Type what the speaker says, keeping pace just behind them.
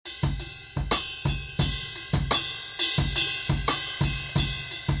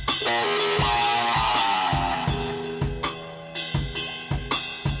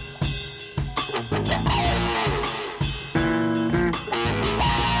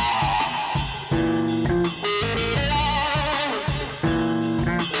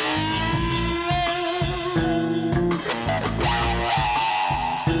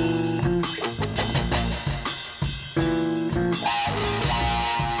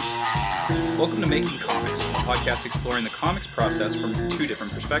Welcome to Making Comics, a podcast exploring the comics process from two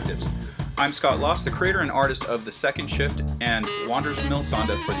different perspectives. I'm Scott Loss, the creator and artist of The Second Shift and Wanderers of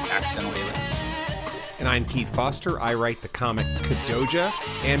Melisande for the Accidental Aliens. And I'm Keith Foster. I write the comic Kadoja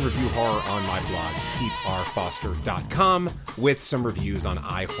and review horror on my blog, keithrfoster.com, with some reviews on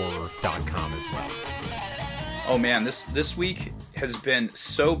ihorror.com as well. Oh man, this week has been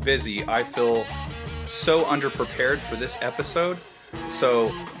so busy. I feel so underprepared for this episode.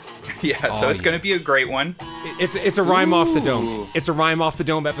 So it's going to be a great one. It's a rhyme off the dome. It's a rhyme off the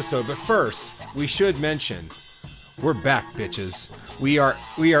dome episode. But first, we should mention we're back, bitches. We are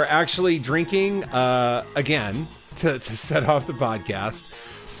actually drinking again to set off the podcast.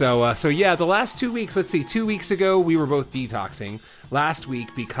 So yeah, the last 2 weeks. Let's see. 2 weeks ago, we were both detoxing. Last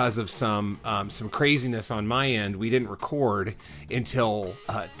week, because of some craziness on my end, we didn't record until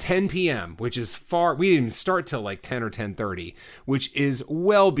 10 p.m., which is far. We didn't even start till like 10 or 10:30, which is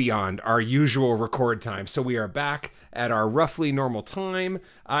well beyond our usual record time. So we are back at our roughly normal time.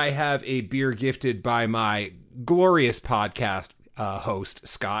 I have a beer gifted by my glorious podcast host,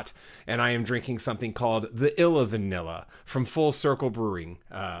 Scott, and I am drinking something called the Illa Vanilla from Full Circle Brewing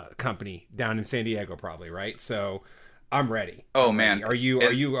Company down in San Diego, probably, right? So I'm ready. Oh man, are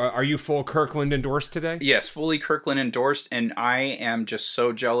you full Kirkland endorsed today? Yes, fully Kirkland endorsed, and I am just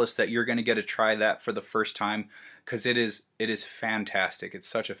so jealous that you're going to get to try that for the first time because it is fantastic. It's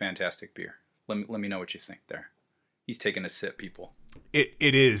such a fantastic beer. Let me know what you think there. He's taking a sip, people. It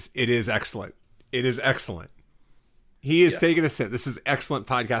is excellent. It is excellent. He is taking a sip. This is excellent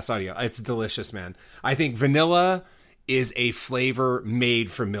podcast audio. It's delicious, man. I think vanilla is a flavor made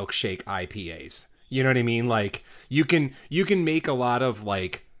for milkshake IPAs. You know what I mean? Like you can make a lot of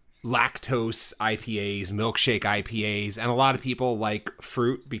like lactose IPAs, milkshake IPAs, and a lot of people like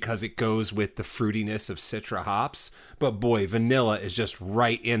fruit because it goes with the fruitiness of Citra hops. But boy, vanilla is just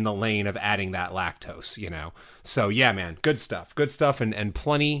right in the lane of adding that lactose, you know? So yeah, man, good stuff, and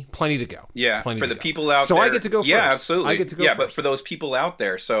plenty to go. Yeah, plenty for the people out there. So I get to go first. Yeah, absolutely. I get to go first. But for those people out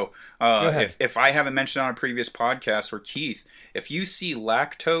there, so if I haven't mentioned on a previous podcast or Keith, if you see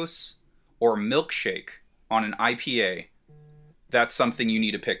lactose or milkshake on an IPA, that's something you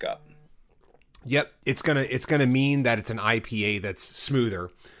need to pick up. Yep, it's gonna mean that it's an IPA that's smoother,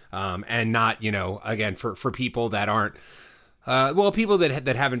 and not, you know, again for people that aren't, people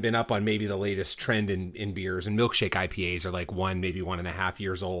that haven't been up on maybe the latest trend in beers, and milkshake IPAs are like 1.5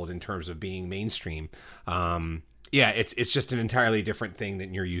 years old in terms of being mainstream. Yeah, it's just an entirely different thing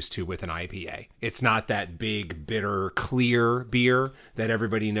than you're used to with an IPA. It's not that big, bitter, clear beer that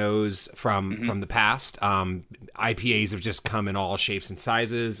everybody knows from the past. IPAs have just come in all shapes and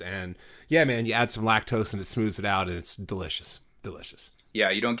sizes, and yeah, man, you add some lactose and it smooths it out, and it's delicious. Delicious. Yeah,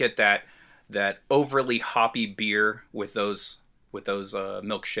 you don't get that overly hoppy beer with those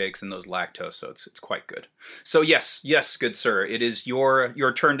milkshakes and those lactose, so it's quite good. So yes, good sir, it is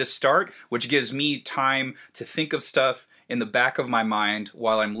your turn to start, which gives me time to think of stuff in the back of my mind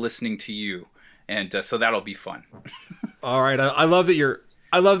while I'm listening to you, and so that'll be fun. All right, I love that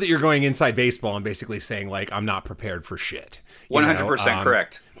you're going inside baseball and basically saying like I'm not prepared for shit. 100%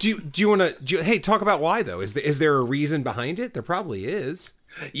 correct. Do you want to? Hey, talk about why though? Is there a reason behind it? There probably is.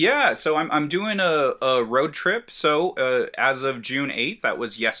 Yeah, so I'm doing a road trip. So as of June 8th, that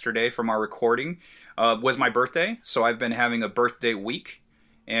was yesterday from our recording, was my birthday. So I've been having a birthday week,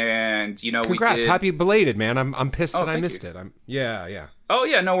 and you know, congrats, happy belated, man. I'm pissed that I missed it. Yeah. Oh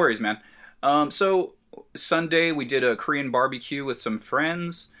yeah, no worries, man. So Sunday we did a Korean barbecue with some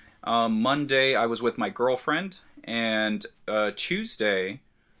friends. Monday I was with my girlfriend, and Tuesday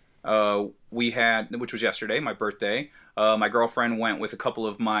we had, which was yesterday, my birthday. My girlfriend went with a couple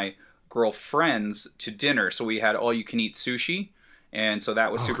of my girlfriends to dinner, so we had all-you-can-eat sushi, and so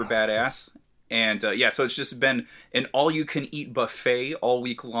that was super badass. And so it's just been an all-you-can-eat buffet all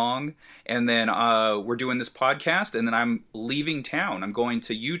week long, and then we're doing this podcast, and then I'm leaving town. I'm going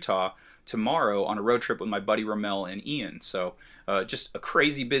to Utah tomorrow on a road trip with my buddy Ramel and Ian. So just a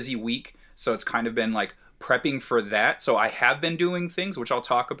crazy busy week, so it's kind of been like prepping for that. So I have been doing things, which I'll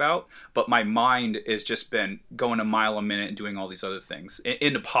talk about, but my mind has just been going a mile a minute and doing all these other things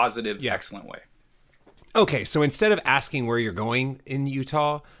in a positive, excellent way. Okay, so instead of asking where you're going in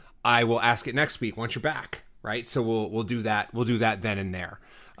Utah, I will ask it next week once you're back, right? So we'll do that. We'll do that then and there.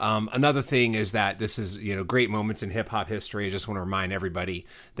 Another thing is that this is, you know, great moments in hip hop history. I just want to remind everybody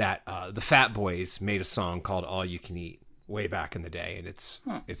that the Fat Boys made a song called "All You Can Eat" way back in the day, and it's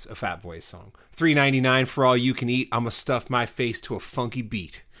a Fat Boys song. $3.99 for all you can eat. I'ma stuff my face to a funky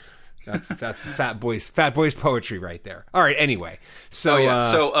beat. That's Fat Boys poetry right there. All right, anyway. So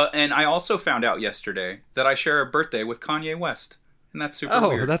and I also found out yesterday that I share a birthday with Kanye West. and that's super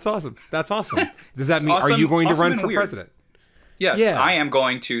weird. Oh, that's awesome. That's awesome. Does that mean, awesome, are you going to run and for weird. president? Yes, Yeah. I am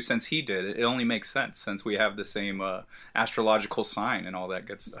going to, since he did. It only makes sense since we have the same astrological sign and all that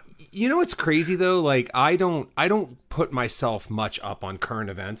good stuff. You know what's crazy though? Like I don't put myself much up on current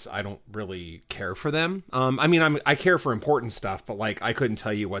events. I don't really care for them. I mean, I care for important stuff, but like I couldn't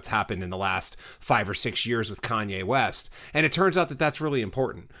tell you what's happened in the last 5 or 6 years with Kanye West. And it turns out that that's really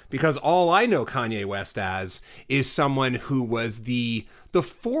important because all I know Kanye West as is someone who was the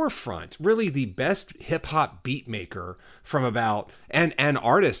forefront, really the best hip hop beat maker from about and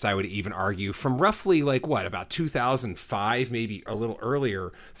artist, I would even argue, from roughly like what, about 2005, maybe a little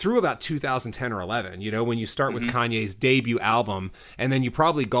earlier, through about 2010 or 11. You know, when you start with Kanye's debut album, and then you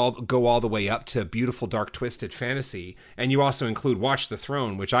probably go all the way up to Beautiful Dark Twisted Fantasy, and you also include Watch the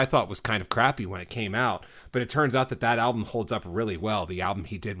Throne, which I thought was kind of crappy when it came out, but it turns out that album holds up really well. The album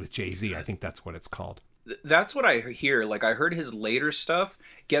he did with Jay-Z, I think that's what it's called. That's what I hear. Like, I heard his later stuff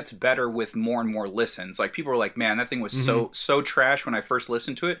gets better with more and more listens. Like, people are like, man, that thing was so trash when I first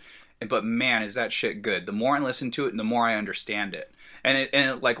listened to it. But man, is that shit good. The more I listen to it, the more I understand it. And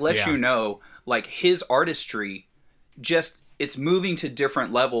it like lets you know, like, his artistry just, it's moving to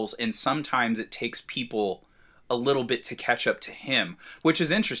different levels. And sometimes it takes people a little bit to catch up to him, which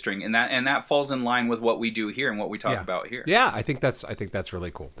is interesting, and that falls in line with what we do here and what we talk about here. Yeah, I think that's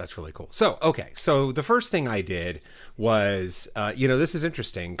really cool. That's really cool. So, okay, so the first thing I did was, this is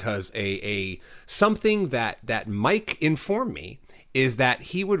interesting because a something that Mike informed me is that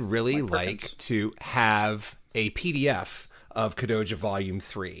he would really like to have a PDF of Kadoja Volume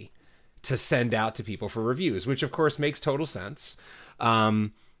 3 to send out to people for reviews, which of course makes total sense.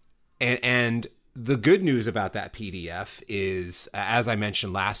 And the good news about that PDF is, as I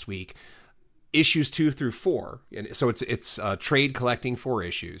mentioned last week, issues 2 through 4. So it's trade collecting 4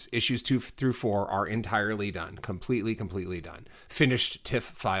 issues. Issues 2 through 4 are entirely done, completely done, finished TIFF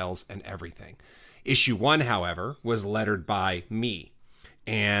files and everything. Issue 1, however, was lettered by me,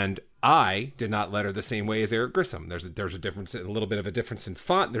 and I did not letter the same way as Eric Grissom. There's a difference, a little bit of a difference in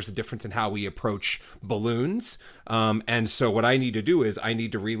font. There's a difference in how we approach balloons. And so what I need to do is I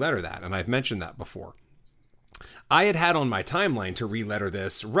need to re-letter that. And I've mentioned that before. I had on my timeline to re-letter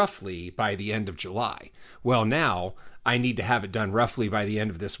this roughly by the end of July. Well, now I need to have it done roughly by the end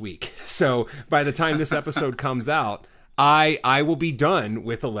of this week. So by the time this episode comes out, I will be done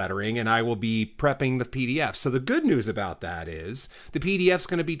with the lettering and I will be prepping the PDF. So the good news about that is the PDF's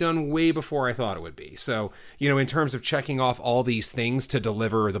going to be done way before I thought it would be. So, in terms of checking off all these things to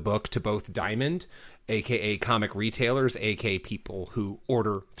deliver the book to both Diamond, aka comic retailers, aka people who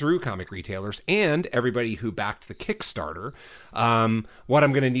order through comic retailers, and everybody who backed the Kickstarter, what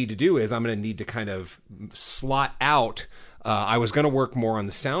I'm going to need to do is I'm going to need to kind of slot out. I was going to work more on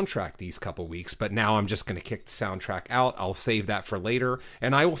the soundtrack these couple weeks, but now I'm just going to kick the soundtrack out. I'll save that for later,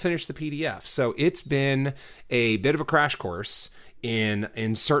 and I will finish the PDF. So it's been a bit of a crash course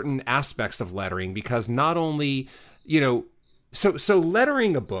in certain aspects of lettering, because not only, so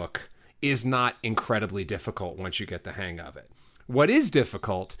lettering a book is not incredibly difficult once you get the hang of it. What is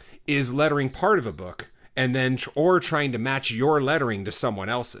difficult is lettering part of a book and then or trying to match your lettering to someone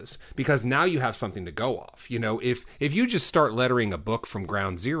else's, because now you have something to go off. If you just start lettering a book from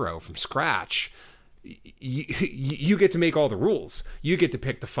ground zero, from scratch, you get to make all the rules. You get to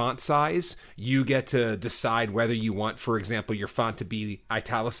pick the font size. You get to decide whether you want, for example, your font to be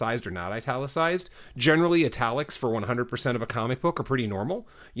italicized or not italicized. Generally, italics for 100% of a comic book are pretty normal.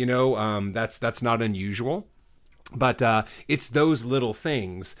 That's not unusual. But it's those little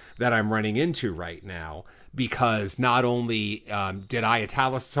things that I'm running into right now, because not only did I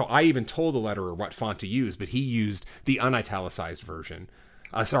italicize, so I even told the letterer what font to use, but he used the unitalicized version.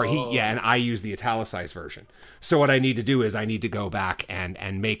 And I use the italicized version. So what I need to do is I need to go back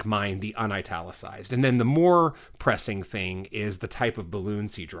and make mine the unitalicized. And then the more pressing thing is the type of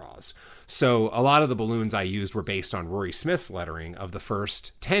balloons he draws. So a lot of the balloons I used were based on Rory Smith's lettering of the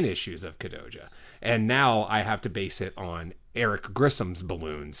first 10 issues of Kadoja. And now I have to base it on Eric Grissom's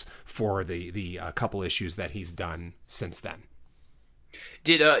balloons for the couple issues that he's done since then.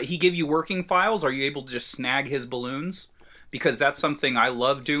 Did he give you working files? Are you able to just snag his balloons? Because that's something I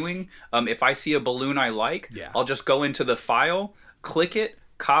love doing. If I see a balloon I like, I'll just go into the file, click it,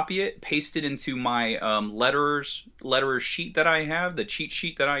 copy it, paste it into my letterer sheet that I have, the cheat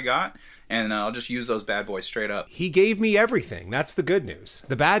sheet that I got, and I'll just use those bad boys straight up. He gave me everything. That's the good news.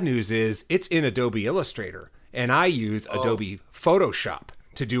 The bad news is it's in Adobe Illustrator, and I use Adobe Photoshop.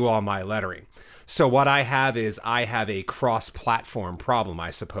 to do all my lettering. So what I have is I have a cross-platform problem,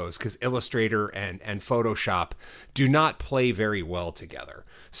 I suppose, because Illustrator and Photoshop do not play very well together.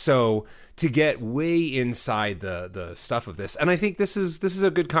 So to get way inside the stuff of this, and I think this is a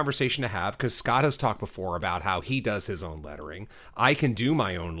good conversation to have, because Scott has talked before about how he does his own lettering. I can do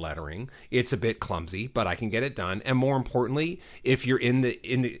my own lettering. It's a bit clumsy, but I can get it done. And more importantly, if you're in the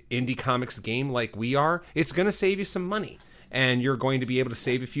indie comics game like we are, it's going to save you some money. And you're going to be able to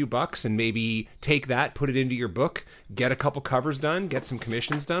save a few bucks and maybe take that, put it into your book, get a couple covers done, get some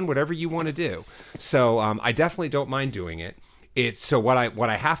commissions done, whatever you want to do. So I definitely don't mind doing it. So what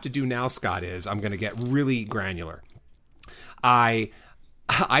I have to do now, Scott, is I'm going to get really granular. I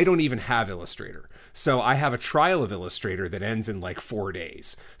don't even have Illustrator. So I have a trial of Illustrator that ends in like 4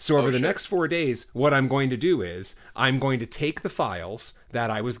 days. So over the next 4 days, what I'm going to do is I'm going to take the files that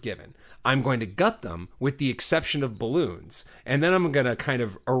I was given. I'm going to gut them with the exception of balloons. And then I'm going to kind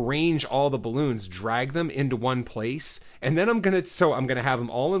of arrange all the balloons, drag them into one place. And then I'm going to have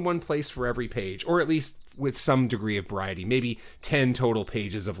them all in one place for every page, or at least with some degree of variety, maybe 10 total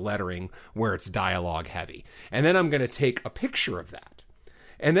pages of lettering where it's dialogue heavy. And then I'm going to take a picture of that.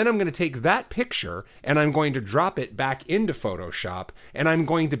 And then I'm going to take that picture and I'm going to drop it back into Photoshop, and I'm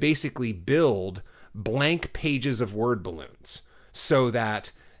going to basically build blank pages of word balloons so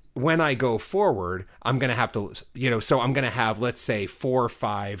that when I go forward, I'm going to have to, so I'm going to have, let's say, 4 or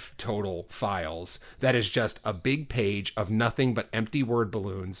 5 total files that is just a big page of nothing but empty word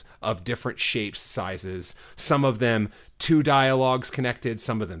balloons of different shapes, sizes, some of them 2 dialogues connected,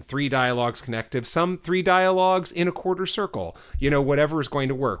 some of them 3 dialogues connected, some 3 dialogues in a quarter circle, whatever is going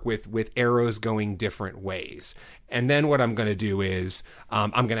to work with arrows going different ways. And then what I'm going to do is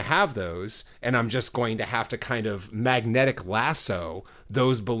I'm going to have those, and I'm just going to have to kind of magnetic lasso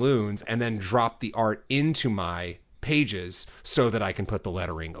those balloons and then drop the art into my pages so that I can put the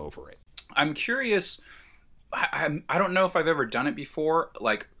lettering over it. I'm curious. I don't know if I've ever done it before,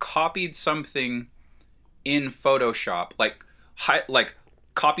 like copied something in Photoshop, like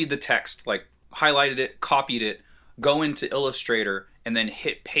copied the text, like highlighted it, copied it, go into Illustrator, and then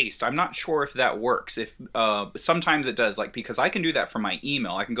hit paste. I'm not sure if that works. If sometimes it does, like, because I can do that from my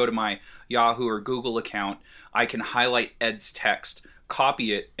email. I can go to my Yahoo or Google account. I can highlight Ed's text,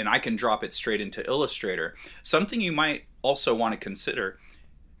 copy it, and I can drop it straight into Illustrator. Something you might also want to consider,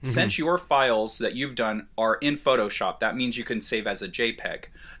 since your files that you've done are in Photoshop, that means you can save as a JPEG.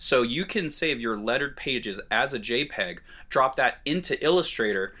 So you can save your lettered pages as a JPEG, drop that into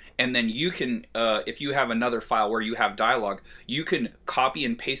Illustrator, and then you can, if you have another file where you have dialogue, you can copy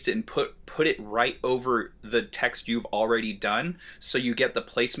and paste it and put it right over the text you've already done, so you get the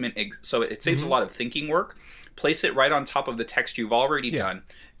placement. So it saves a lot of thinking work. Place it right on top of the text you've already done.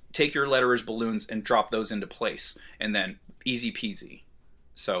 Take your letterers balloons and drop those into place, and then easy peasy.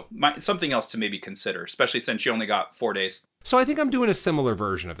 So something else to maybe consider, especially since you only got 4 days. So I think I'm doing a similar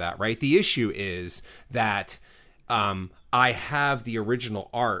version of that, right? The issue is that I have the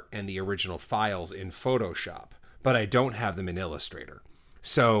original art and the original files in Photoshop, but I don't have them in Illustrator.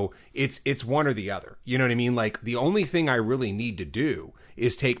 So it's one or the other. You know what I mean? Like, the only thing I really need to do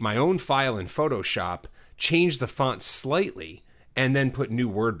is take my own file in Photoshop, change the font slightly, and then put new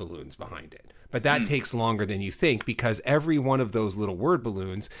word balloons behind it. But that takes longer than you think, because every one of those little word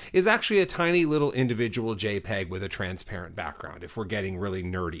balloons is actually a tiny little individual JPEG with a transparent background, if we're getting really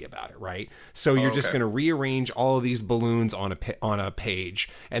nerdy about it, right? So you're just going to rearrange all of these balloons on a page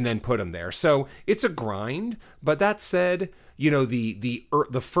and then put them there. So it's a grind, but that said,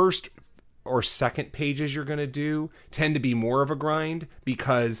 the first or second pages you're going to do tend to be more of a grind,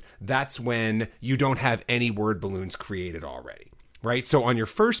 because that's when you don't have any word balloons created already. Right? So on your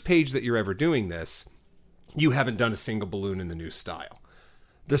first page that you're ever doing this, you haven't done a single balloon in the new style.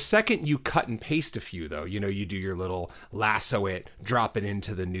 The second you cut and paste a few, though, you do your little lasso it, drop it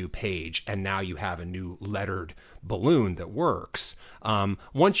into the new page, and now you have a new lettered balloon that works.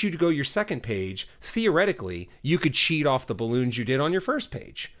 Once you go your second page, theoretically, you could cheat off the balloons you did on your first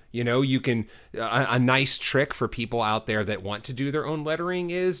page. You can, a nice trick for people out there that want to do their own lettering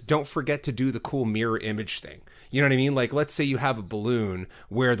is, don't forget to do the cool mirror image thing. You know what I mean? Like, let's say you have a balloon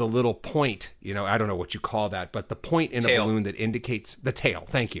where the little point, I don't know what you call that, but the point in tail. A balloon that indicates the tail.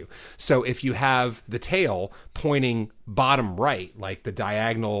 Thank you. So if you have the tail pointing bottom right, like the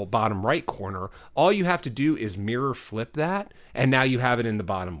diagonal bottom right corner, all you have to do is mirror flip that, and now you have it in the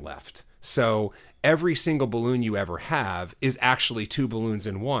bottom left. So every single balloon you ever have is actually 2 balloons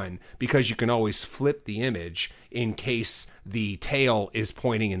in one, because you can always flip the image in case the tail is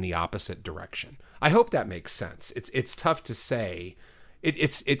pointing in the opposite direction. I hope that makes sense. It's tough to say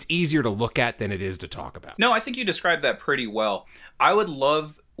it's easier to look at than it is to talk about. No, I think you described that pretty well. I would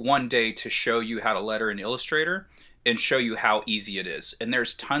love one day to show you how to letter in Illustrator and show you how easy it is. And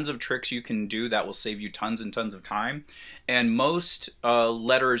there's tons of tricks you can do that will save you tons and tons of time. And most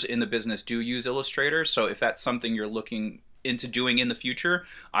letters in the business do use Illustrator. So if that's something you're looking into doing in the future,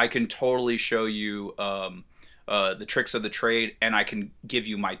 I can totally show you the tricks of the trade, and I can give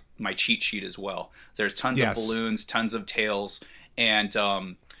you my cheat sheet as well. There's tons of balloons, tons of tails,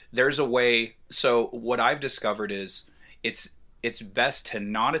 and there's a way. So what I've discovered is it's best to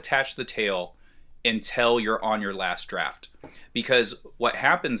not attach the tail until you're on your last draft, because what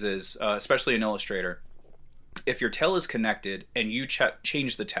happens is, especially in Illustrator, if your tail is connected and you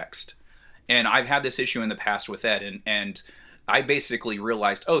change the text, and I've had this issue in the past with Ed, and I basically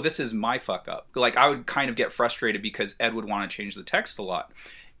realized, oh, this is my fuck up. Like, I would kind of get frustrated because Ed would want to change the text a lot.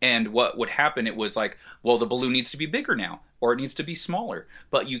 And what would happen, it was like, well, the balloon needs to be bigger now, or it needs to be smaller.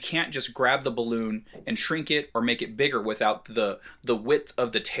 But you can't just grab the balloon and shrink it or make it bigger without the width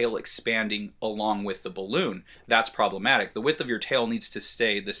of the tail expanding along with the balloon. That's problematic. The width of your tail needs to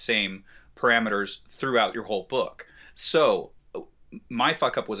stay the same parameters throughout your whole book. So my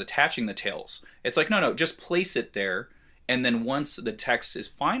fuck up was attaching the tails. It's like, no, just place it there. And then once the text is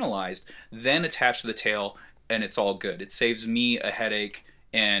finalized, then attach the tail, and it's all good. It saves me a headache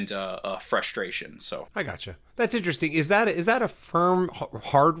and a frustration. So I gotcha. That's interesting. Is that a firm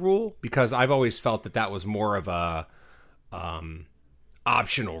hard rule? Because I've always felt that was more of a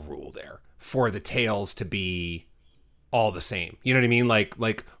optional rule there for the tails to be all the same. You know what I mean?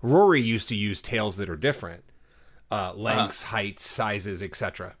 Like Rory used to use tails that are different, lengths, heights, sizes,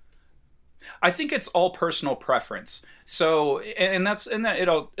 etc. I think it's all personal preference. So, and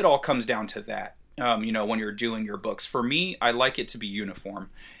that it all comes down to that. When you're doing your books, for me, I like it to be uniform.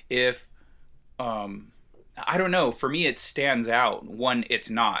 If, I don't know, for me, it stands out when it's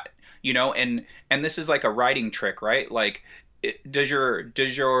not, and this is like a writing trick, right? Like, does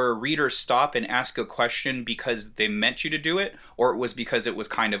your reader stop and ask a question because they meant you to do it, or it was because it was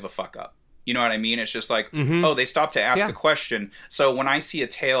kind of a fuck up? You know what I mean? It's just like, oh, they stopped to ask a question. So when I see a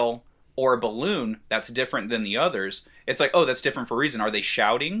tail or a balloon that's different than the others, it's like, oh, that's different for a reason. Are they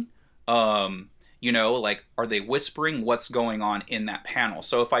shouting? Like, are they whispering? What's going on in that panel?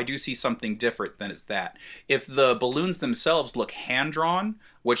 So if I do see something different, then it's that. If the balloons themselves look hand-drawn,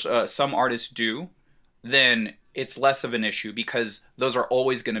 which some artists do, then it's less of an issue because those are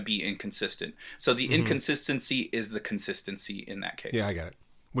always going to be inconsistent. So the inconsistency is the consistency in that case. Yeah, I got it.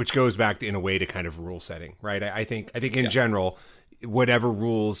 Which goes back to, in a way, to kind of rule setting, right? I think in general, whatever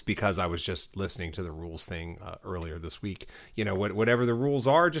rules, because I was just listening to the rules thing earlier this week, whatever the rules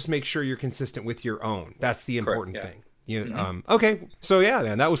are, just make sure you're consistent with your own. That's the important thing. Okay. So yeah,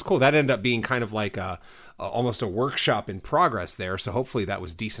 man, that was cool. That ended up being kind of like almost a workshop in progress there. So hopefully that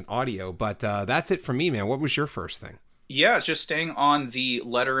was decent audio, but that's it for me, man. What was your first thing? Yeah, it's just staying on the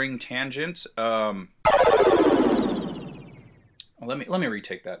lettering tangent. Let me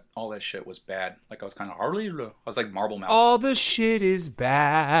retake that. All that shit was bad. Like, I was kind of I was like Marble Mouth. All the shit is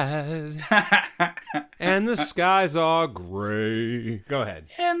bad. And the skies are gray. Go ahead.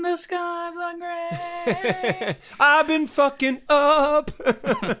 And the skies are gray. I've been fucking up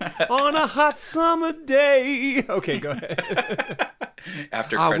on a hot summer day. Okay, go ahead.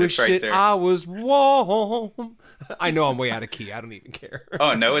 After credits, I wish right that there. I was warm. I know I'm way out of key. I don't even care.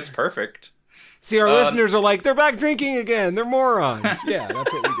 Oh no, it's perfect. See, our listeners are like, they're back drinking again. They're morons. Yeah,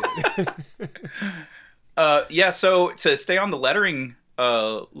 that's what we did. So to stay on the lettering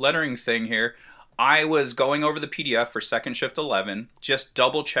thing here, I was going over the PDF for Second Shift 11, just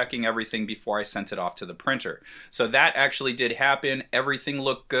double checking everything before I sent it off to the printer. So that actually did happen. Everything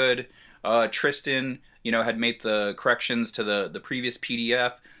looked good. Tristan, had made the corrections to the previous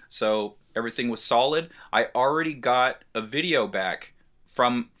PDF, so everything was solid. I already got a video back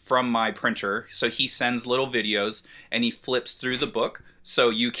from my printer, so he sends little videos and he flips through the book so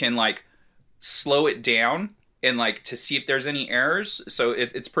you can like slow it down and like to see if there's any errors. So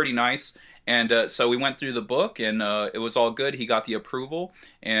it's pretty nice. And so we went through the book and it was all good. He got the approval,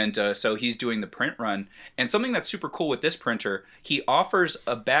 and so he's doing the print run. And something that's super cool with this printer, he offers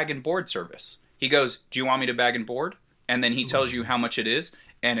a bag and board service. He goes, do you want me to bag and board? And then he tells you how much it is,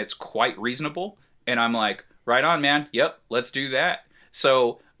 and it's quite reasonable. And I'm like, right on, man. Yep, let's do that.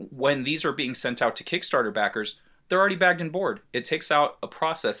 So when these are being sent out to Kickstarter backers, they're already bagged and board. It takes out a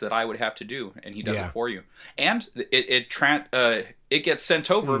process that I would have to do, and he does it for you. And it gets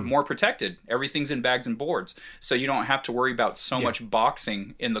sent over more protected. Everything's in bags and boards, so you don't have to worry about so much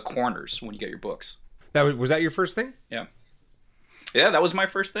boxing in the corners when you get your books. Was that your first thing? Yeah. Yeah, that was my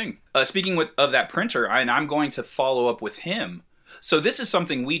first thing. Speaking of that printer, and I'm going to follow up with him So this is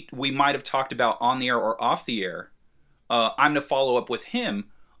something we might have talked about on the air or off the air. I'm to follow up with him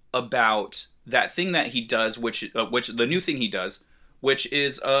about that thing that he does, which the new thing he does, which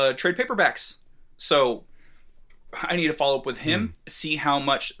is trade paperbacks. So I need to follow up with him, see how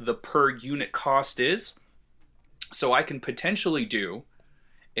much the per unit cost is, so I can potentially do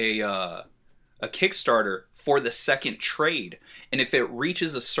a Kickstarter for the second trade. And if it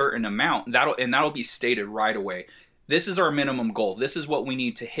reaches a certain amount, that'll be stated right away. This is our minimum goal. This is what we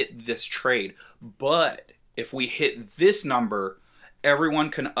need to hit this trade. But if we hit this number, everyone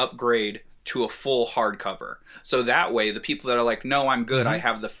can upgrade to a full hardcover. So that way, the people that are like, no, I'm good, I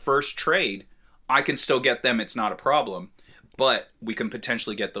have the first trade, I can still get them. It's not a problem. But we can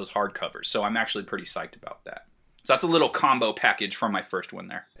potentially get those hardcovers. So I'm actually pretty psyched about that. So that's a little combo package from my first one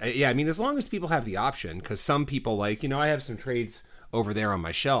there. Yeah, I mean, as long as people have the option, because some people like, I have some trades over there on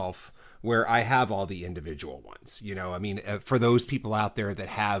my shelf where I have all the individual ones. I mean, for those people out there that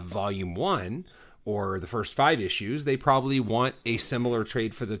have volume 1 or the first 5 issues, they probably want a similar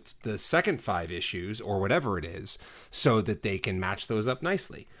trade for the second 5 issues or whatever it is, so that they can match those up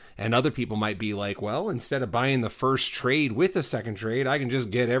nicely. And other people might be like, well, instead of buying the first trade with the second trade, I can just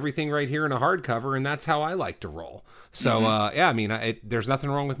get everything right here in a hardcover, and that's how I like to roll. So, yeah, I mean, there's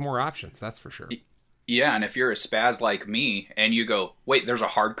nothing wrong with more options, that's for sure. Yeah, and if you're a spaz like me and you go, wait, there's a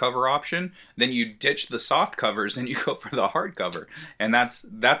hardcover option, then you ditch the soft covers and you go for the hardcover. And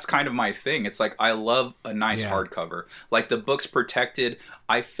that's kind of my thing. It's like, I love a nice hardcover. Like, the book's protected.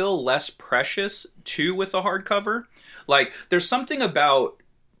 I feel less precious, too, with the hardcover. Like, there's something about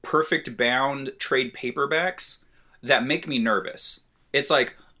perfect bound trade paperbacks that make me nervous. It's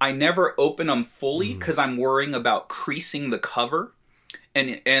like, I never open them fully because I'm worrying about creasing the cover.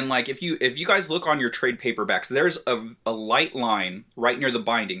 And like, if you guys look on your trade paperbacks, there's a light line right near the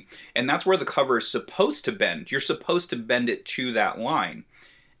binding, and that's where the cover is supposed to bend. You're supposed to bend it to that line,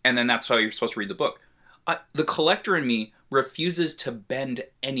 and then that's how you're supposed to read the book. The collector in me refuses to bend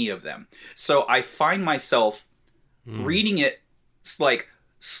any of them, so I find myself reading it like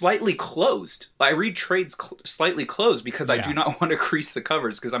slightly closed. I read trades slightly closed because I do not want to crease the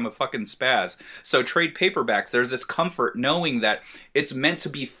covers because I'm a fucking spaz. So trade paperbacks, there's this comfort knowing that it's meant to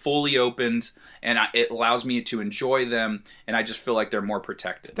be fully opened, and it allows me to enjoy them, and I just feel like they're more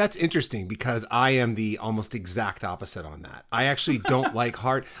protected. That's interesting because I am the almost exact opposite on that. I actually don't like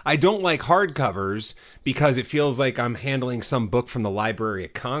hardcovers because it feels like I'm handling some book from the Library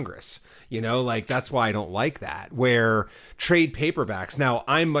of Congress. Like, that's why I don't like that. Where trade paperbacks, now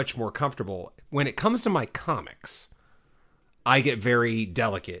I'm much more comfortable. When it comes to my comics, I get very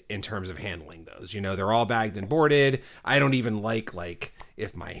delicate in terms of handling those. They're all bagged and boarded. I don't even like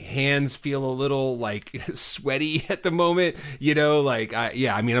if my hands feel a little like sweaty at the moment,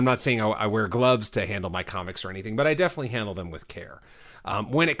 I mean, I'm not saying I wear gloves to handle my comics or anything, but I definitely handle them with care.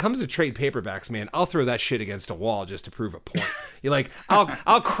 When it comes to trade paperbacks, man, I'll throw that shit against a wall just to prove a point. You're like,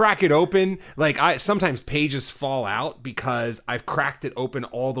 I'll crack it open. Like, sometimes pages fall out because I've cracked it open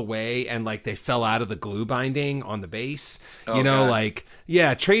all the way and like they fell out of the glue binding on the base. God. Like,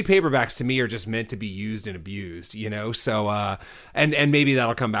 yeah, trade paperbacks to me are just meant to be used and abused. So and maybe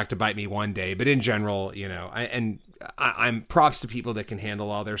that'll come back to bite me one day. But in general, I'm props to people that can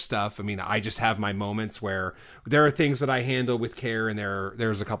handle all their stuff. I mean, I just have my moments where there are things that I handle with care, and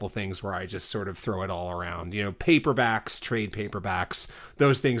there's a couple things where I just sort of throw it all around. Paperbacks, trade paperbacks,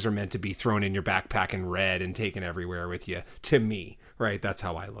 those things are meant to be thrown in your backpack and read and taken everywhere with you. To me, right? That's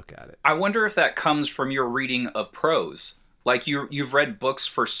how I look at it. I wonder if that comes from your reading of prose. Like, you've read books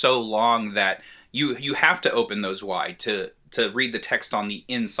for so long that you have to open those wide to read the text on the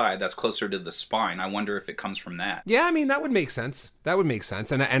inside that's closer to the spine. I wonder if it comes from that. Yeah, I mean, that would make sense.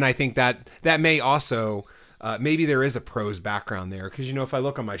 And I think that may also, maybe there is a prose background there. Because, if I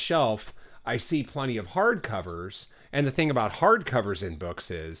look on my shelf, I see plenty of hardcovers. And the thing about hardcovers in books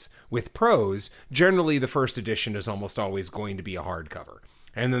is, with prose, generally the first edition is almost always going to be a hardcover.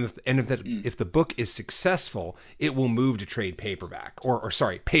 And then, if the book is successful, it will move to trade paperback, or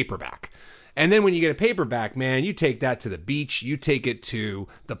paperback. And then when you get a paperback, man, you take that to the beach, you take it to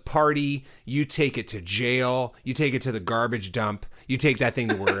the party, you take it to jail, you take it to the garbage dump, you take that thing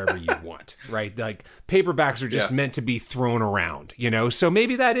to wherever you want, right? Like, paperbacks are just meant to be thrown around, So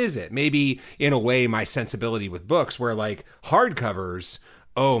maybe that is it. Maybe, in a way, my sensibility with books, where like hardcovers,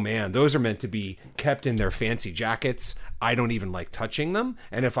 oh man, those are meant to be kept in their fancy jackets. I don't even like touching them.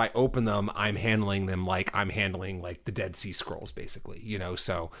 And if I open them, I'm handling them like I'm handling like the Dead Sea Scrolls, basically,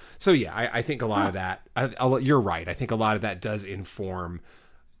 So yeah, I think a lot of that, you're right. I think a lot of that does inform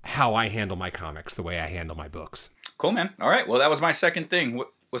how I handle my comics, the way I handle my books. Cool, man. All right. Well, that was my second thing.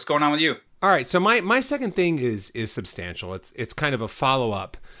 What's going on with you? All right, so my second thing is substantial. It's kind of a follow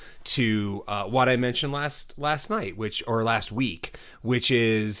up to what I mentioned last last week, which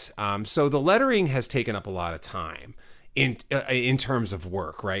is so the lettering has taken up a lot of time in terms of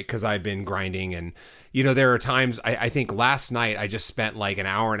work, right? Because I've been grinding, and there are times I think last night I just spent like an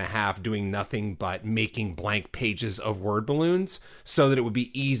hour and a half doing nothing but making blank pages of word balloons so that it would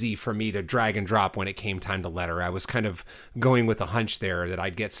be easy for me to drag and drop when it came time to letter. I was kind of going with a hunch there that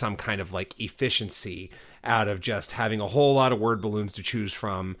I'd get some kind of like efficiency out of just having a whole lot of word balloons to choose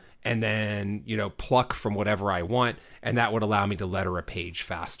from, and then pluck from whatever I want, and that would allow me to letter a page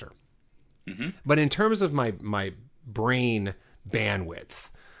faster. Mm-hmm. But in terms of my brain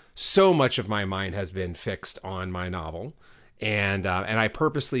bandwidth, so much of my mind has been fixed on my novel, and I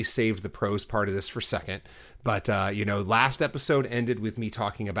purposely saved the prose part of this for second. But last episode ended with me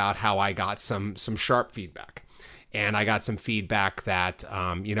talking about how I got some sharp feedback, and I got some feedback that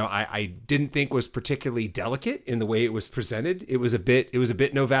I didn't think was particularly delicate in the way it was presented. It was a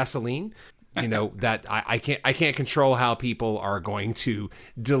bit no Vaseline. That I can't control how people are going to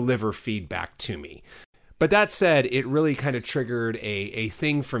deliver feedback to me. But that said, it really kind of triggered a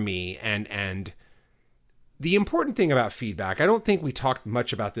thing for me. And the important thing about feedback, I don't think we talked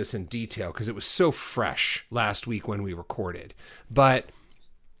much about this in detail because it was so fresh last week when we recorded. But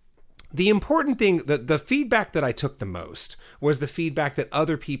the important thing, the feedback that I took the most was the feedback that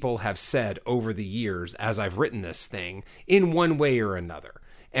other people have said over the years as I've written this thing in one way or another.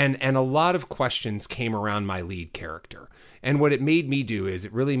 And a lot of questions came around my lead character. And what it made me do is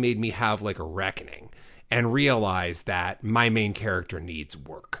it really made me have like a reckoning and realize that my main character needs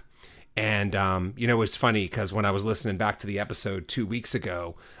work. And, it's funny because when I was listening back to the episode 2 weeks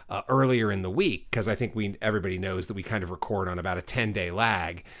ago, earlier in the week, because I think everybody knows that we kind of record on about a 10-day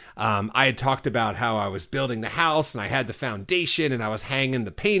lag, I had talked about how I was building the house and I had the foundation and I was hanging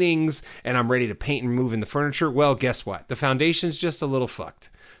the paintings and I'm ready to paint and move in the furniture. Well, guess what? The foundation's just a little fucked.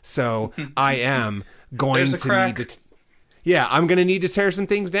 So I am going to need to... Yeah, I'm going to need to tear some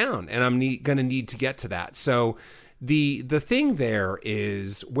things down, and I'm going to need to get to that. So the thing there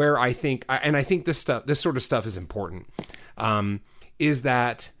is where I think, and I think this sort of stuff is important, is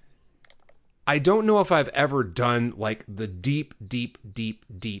that I don't know if I've ever done like the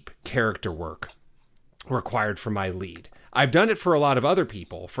deep character work required for my lead. I've done it for a lot of other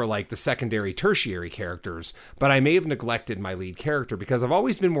people, for like the secondary, tertiary characters, but I may have neglected my lead character because I've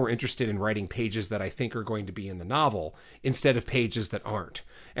always been more interested in writing pages that I think are going to be in the novel instead of pages that aren't.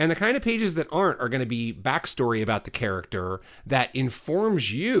 And the kind of pages that aren't are going to be backstory about the character that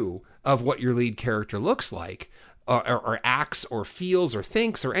informs you of what your lead character looks like, or acts or feels or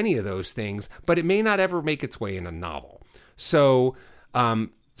thinks or any of those things, but it may not ever make its way in a novel. So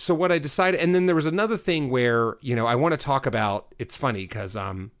what I decided, and then there was another thing where, I want to talk about, it's funny because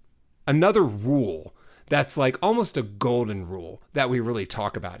another rule that's like almost a golden rule that we really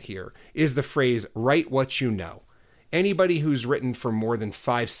talk about here is the phrase, write what you know. Anybody who's written for more than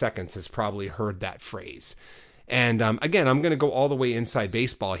 5 seconds has probably heard that phrase. And again, I'm going to go all the way inside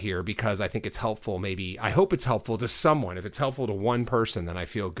baseball here because I think it's helpful. I hope it's helpful to someone. If it's helpful to one person, then I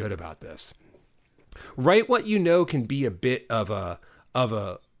feel good about this. Write what you know can be a bit of a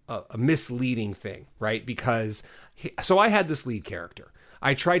misleading thing, right? Because so I had this lead character.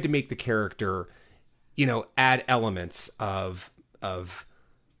 I tried to make the character, add elements of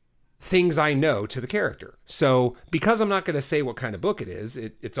things I know to the character. So because I'm not going to say what kind of book it is,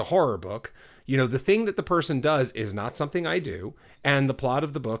 it's a horror book. The thing that the person does is not something I do, and the plot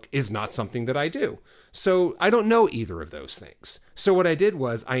of the book is not something that I do. So I don't know either of those things. So what I did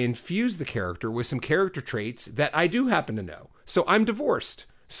was I infused the character with some character traits that I do happen to know. So I'm divorced.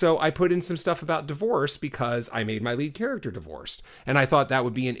 So I put in some stuff about divorce because I made my lead character divorced. And I thought that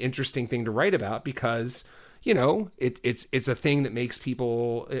would be an interesting thing to write about because, it's a thing that makes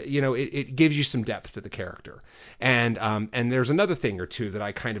people, it gives you some depth to the character. And there's another thing or two that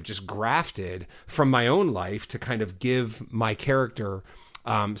I kind of just grafted from my own life to kind of give my character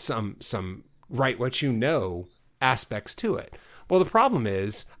some write what you know aspects to it. Well, the problem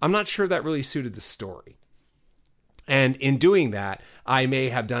is I'm not sure that really suited the story. And in doing that, I may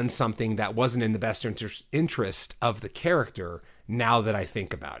have done something that wasn't in the best interest of the character now that I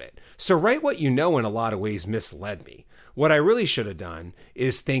think about it. So write what you know in a lot of ways misled me. What I really should have done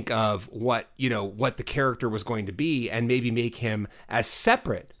is think of what the character was going to be and maybe make him as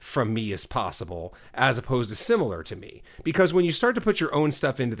separate from me as possible as opposed to similar to me. Because when you start to put your own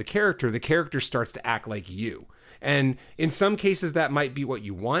stuff into the character starts to act like you. And in some cases that might be what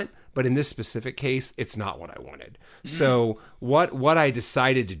you want, But in this specific case, it's not what I wanted. So what I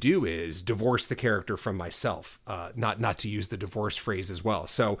decided to do is divorce the character from myself, not to use the divorce phrase as well.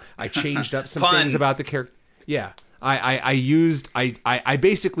 So I changed up some things about the character. Yeah, I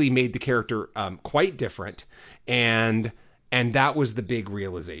basically made the character quite different, and that was the big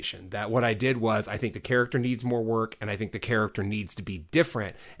realization. That what I did was, I think the character needs more work, and I think the character needs to be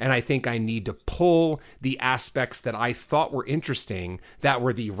different, and I think I need to pull the aspects that I thought were interesting, that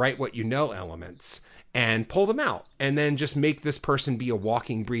were the write what you know elements, and pull them out, and then just make this person be a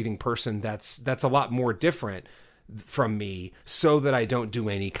walking, breathing person that's a lot more different from me, so that I don't do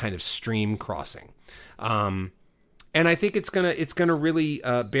any kind of stream crossing. And I think it's gonna really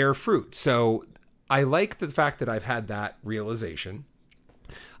bear fruit. So I like the fact that I've had that realization.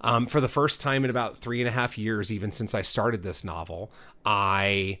 For the first time in about 3.5 years, even since I started this novel,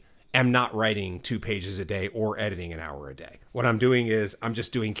 I am not writing 2 pages a day or editing an hour a day. What I'm doing is I'm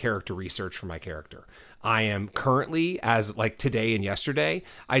just doing character research for my character. I am currently, as like today and yesterday,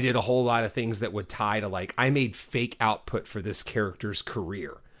 I did a whole lot of things that would tie to, like, I made fake output for this character's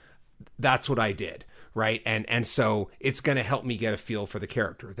career. That's what I did, right? And so it's going to help me get a feel for the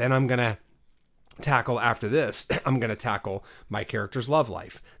character. Then I'm going to tackle, after this, I'm going to tackle my character's love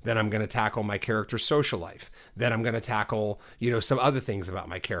life. Then I'm going to tackle my character's social life. Then I'm going to tackle, some other things about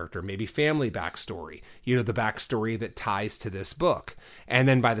my character, maybe family backstory, the backstory that ties to this book. And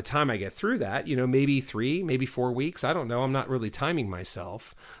then by the time I get through that, maybe 3, maybe 4 weeks, I don't know, I'm not really timing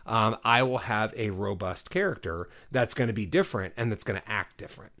myself. I will have a robust character that's going to be different and that's going to act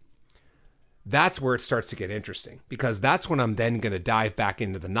different. That's where it starts to get interesting, because that's when I'm then going to dive back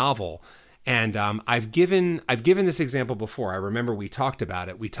into the novel. And I've given this example before. I remember we talked about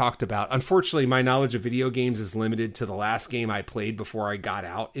it. We talked about, unfortunately, my knowledge of video games is limited to the last game I played before I got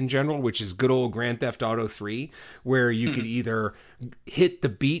out in general, which is good old Grand Theft Auto 3, where you could either hit the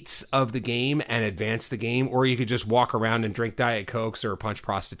beats of the game and advance the game, or you could just walk around and drink Diet Cokes or punch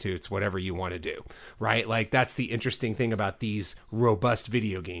prostitutes, whatever you want to do, right? Like, that's the interesting thing about these robust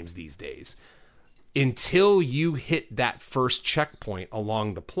video games these days. Until you hit that first checkpoint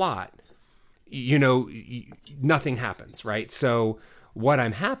along the plot, nothing happens, right? So what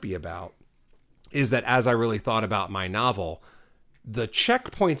I'm happy about is that as I really thought about my novel, the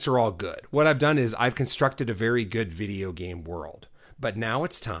checkpoints are all good. What I've done is I've constructed a very good video game world, but now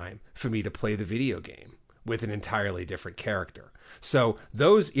it's time for me to play the video game with an entirely different character. So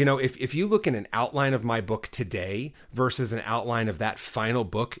those, if you look at an outline of my book today versus an outline of that final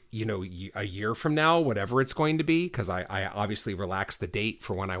book, a year from now, whatever it's going to be, because I obviously relaxed the date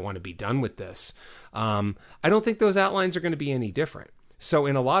for when I want to be done with this. I don't think those outlines are going to be any different. So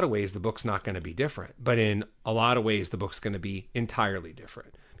in a lot of ways, the book's not going to be different, but in a lot of ways, the book's going to be entirely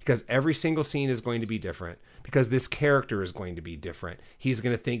different, because every single scene is going to be different, because this character is going to be different. He's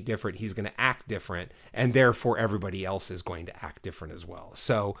going to think different. He's going to act different. And therefore, everybody else is going to act different as well.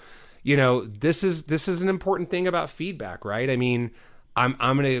 So, this is an important thing about feedback, right? I mean, I'm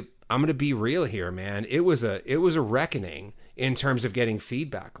going to be real here, man. It was a reckoning in terms of getting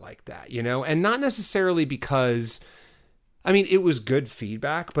feedback like that, and not necessarily because, it was good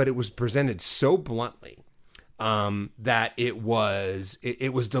feedback, but it was presented so bluntly that it was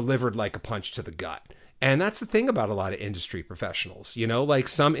delivered like a punch to the gut. And that's the thing about a lot of industry professionals, like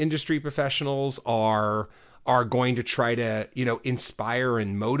some industry professionals are going to try to, inspire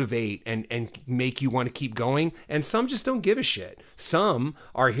and motivate and make you want to keep going. And some just don't give a shit. Some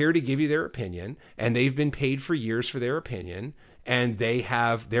are here to give you their opinion, and they've been paid for years for their opinion. And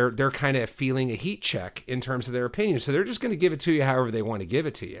they're kind of feeling a heat check in terms of their opinion. So they're just going to give it to you however they want to give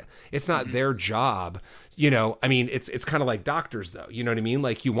it to you. It's not their job. It's kind of like doctors, though. You know what I mean?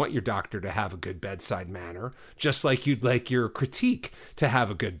 Like, you want your doctor to have a good bedside manner, just like you'd like your critique to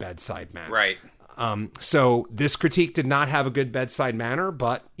have a good bedside manner. Right. So this critique did not have a good bedside manner,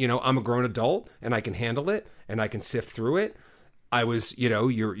 but, I'm a grown adult and I can handle it and I can sift through it. I was,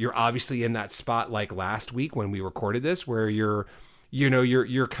 you're obviously in that spot like last week when we recorded this, where you're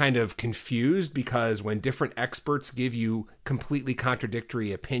kind of confused because when different experts give you completely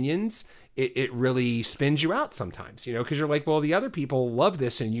contradictory opinions, it really spins you out sometimes, because you're like, well, the other people love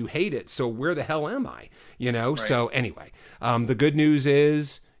this and you hate it. So where the hell am I? Right. So anyway, the good news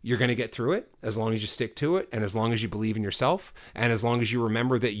is you're going to get through it as long as you stick to it, and as long as you believe in yourself, and as long as you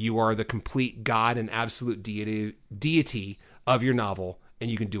remember that you are the complete God and absolute deity of your novel,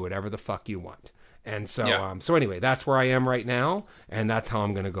 and you can do whatever the fuck you want. And so, so anyway, that's where I am right now, and that's how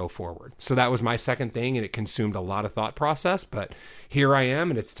I'm going to go forward. So that was my second thing, and it consumed a lot of thought process, but here I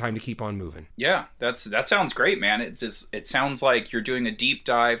am, and it's time to keep on moving. Yeah, that sounds great, man. It sounds like you're doing a deep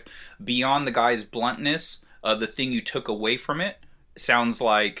dive beyond the guy's bluntness, the thing you took away from it. Sounds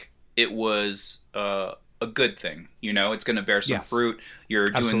like it was a good thing. You know, it's going to bear some Yes, fruit. You're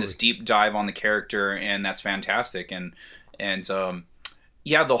doing absolutely. this deep dive on the character, and that's fantastic. And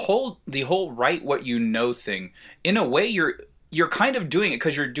yeah, the whole write what you know thing. In a way, you're kind of doing it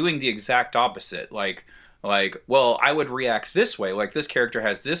because you're doing the exact opposite. Like, well, I would react this way. Like, this character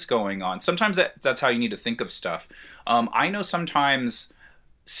has this going on. Sometimes that's how you need to think of stuff. I know sometimes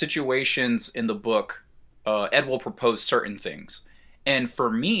situations in the book, Ed will propose certain things, and for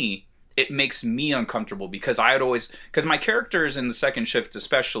me, it makes me uncomfortable because because my characters in the second shift,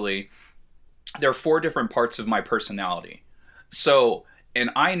 especially, there are four different parts of my personality. So, and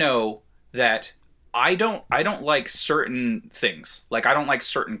I know that I don't like certain things. Like, I don't like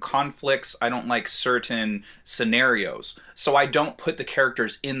certain conflicts, I don't like certain scenarios. So I don't put the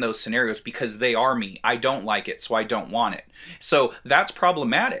characters in those scenarios because they are me. I don't like it, so I don't want it. So that's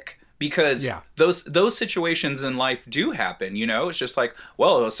problematic because Yeah. those situations in life do happen, you know? It's just like,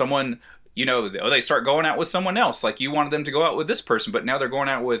 well, someone, you know, they start going out with someone else. Like, you wanted them to go out with this person, but now they're going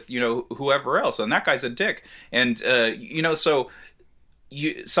out with, you know, whoever else, and that guy's a dick. And you know, so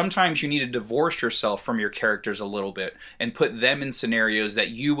sometimes you need to divorce yourself from your characters a little bit and put them in scenarios that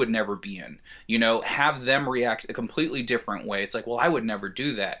you would never be in. You know, have them react a completely different way. It's like, well, I would never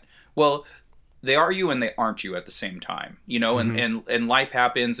do that. Well, they are you and they aren't you at the same time. You know, and life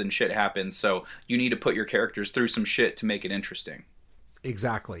happens and shit happens. So you need to put your characters through some shit to make it interesting.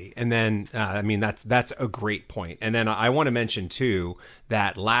 Exactly. And then, I mean, that's a great point. And then I want to mention too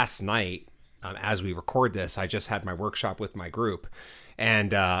that last night, as we record this, I just had my workshop with my group,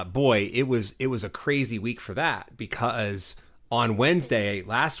 and boy, it was a crazy week for that, because on Wednesday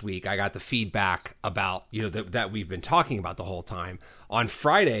last week I got the feedback about, you know, that we've been talking about the whole time. On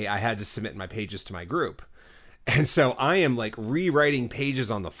Friday, I had to submit my pages to my group. And so I am like rewriting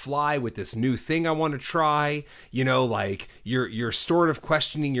pages on the fly with this new thing I want to try. You know, like you're sort of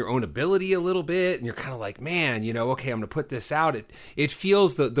questioning your own ability a little bit, and you're kind of like, man, you know, okay, I'm going to put this out. It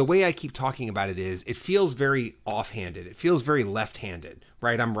feels, the way I keep talking about it is, it feels very offhanded. It feels very left-handed,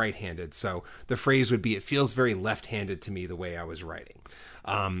 right? I'm right-handed. So the phrase would be, it feels very left-handed to me the way I was writing.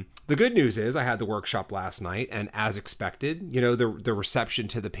 The good news is I had the workshop last night, and as expected, you know, the reception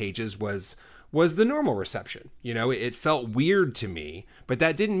to the pages was the normal reception. You know, it felt weird to me, but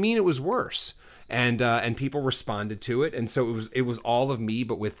that didn't mean it was worse. And people responded to it. And so it was all of me,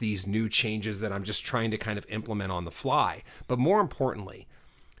 but with these new changes that I'm just trying to kind of implement on the fly. But more importantly,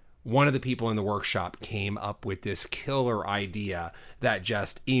 one of the people in the workshop came up with this killer idea that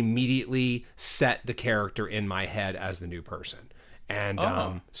just immediately set the character in my head as the new person. And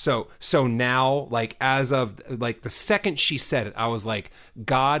so now, like, as of like the second she said it, I was like,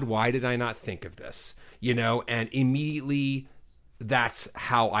 God, why did I not think of this? You know, and immediately that's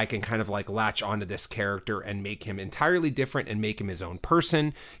how I can kind of like latch onto this character and make him entirely different and make him his own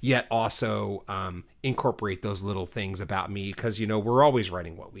person, yet also incorporate those little things about me, because, you know, we're always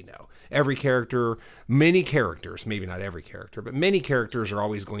writing what we know. Every character, many characters, maybe not every character, but many characters are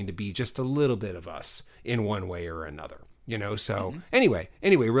always going to be just a little bit of us in one way or another. You know, so anyway,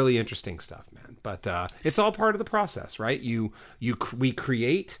 really interesting stuff, man. But it's all part of the process, right? We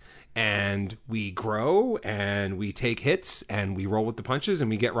create and we grow and we take hits and we roll with the punches and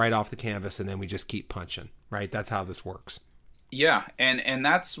we get right off the canvas and then we just keep punching, right? That's how this works. Yeah, and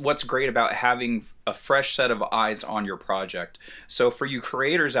that's what's great about having a fresh set of eyes on your project. So for you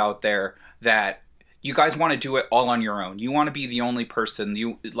creators out there that you guys want to do it all on your own, you want to be the only person,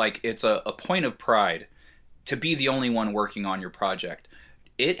 you like, it's a point of pride to be the only one working on your project.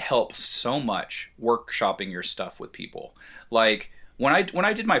 It helps so much workshopping your stuff with people. Like, when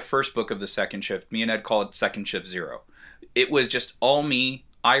I did my first book of the second shift, me and Ed called it Second Shift Zero. It was just all me.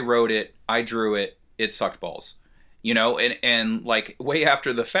 I wrote it, I drew it, it sucked balls. You know, and like way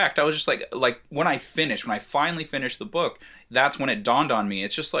after the fact, I was just like when I finally finished the book, that's when it dawned on me.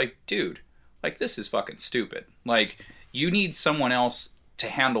 It's just like, dude, like, this is fucking stupid. Like, you need someone else to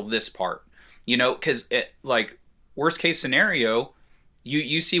handle this part. You know, because, like, worst case scenario,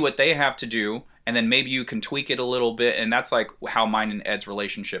 you see what they have to do, and then maybe you can tweak it a little bit, and that's like how mine and Ed's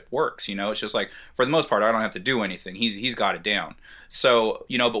relationship works. You know, it's just like, for the most part, I don't have to do anything. He's got it down. So,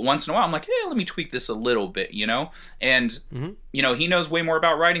 you know, but once in a while, I'm like, hey, let me tweak this a little bit, you know? And, you know, he knows way more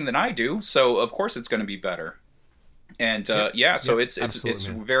about writing than I do, so of course it's going to be better. And, it's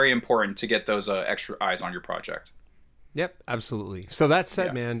very important to get those extra eyes on your project. Yep, absolutely. So that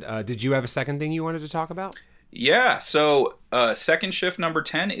said, man, did you have a second thing you wanted to talk about? Yeah, so second shift number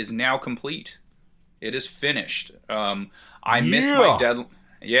 10 is now complete. It is finished. I missed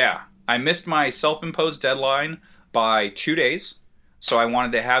my self-imposed deadline by 2 days, so I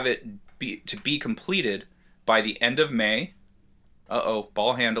wanted to have it be completed by the end of May. Uh-oh,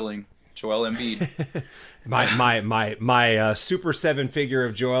 ball handling. Joel Embiid. My super seven figure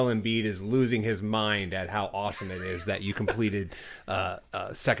of Joel Embiid is losing his mind at how awesome it is that you completed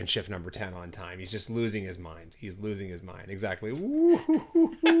second shift number 10 on time. He's just losing his mind. He's losing his mind. Exactly.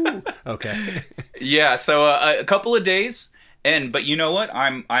 Okay. Yeah. So a couple of days, but you know what?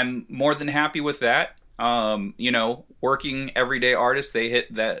 I'm more than happy with that. Working everyday artists, they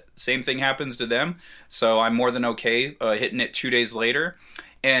hit that same thing happens to them. So I'm more than okay hitting it 2 days later.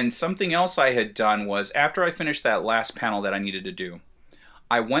 And something else I had done was, after I finished that last panel that I needed to do,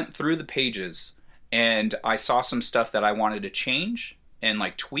 I went through the pages and I saw some stuff that I wanted to change and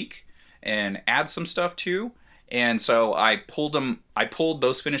like tweak and add some stuff to. And so I pulled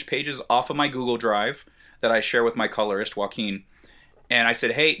those finished pages off of my Google Drive that I share with my colorist, Joaquin. And I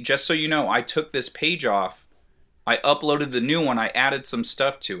said, hey, just so you know, I took this page off. I uploaded the new one. I added some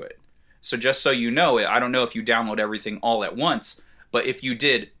stuff to it. So just so you know, I don't know if you download everything all at once, but if you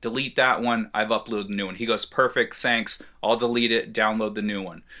did, delete that one. I've uploaded the new one. He goes, perfect, thanks. I'll delete it, download the new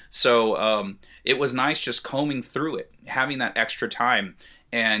one. So it was nice just combing through it, having that extra time.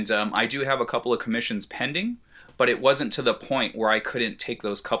 And I do have a couple of commissions pending, but it wasn't to the point where I couldn't take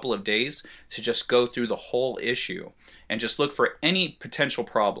those couple of days to just go through the whole issue and just look for any potential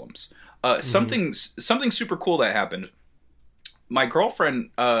problems. Something super cool that happened. My girlfriend,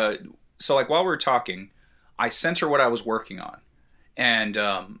 so like while we were talking, I sent her what I was working on. And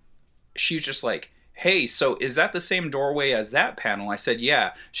she was just like, hey, so is that the same doorway as that panel? I said,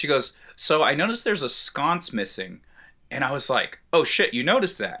 yeah. She goes, so I noticed there's a sconce missing. And I was like, oh shit, you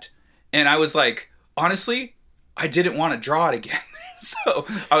noticed that? And I was like, honestly, I didn't want to draw it again. So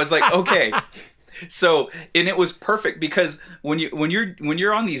I was like, okay. So, and it was perfect because when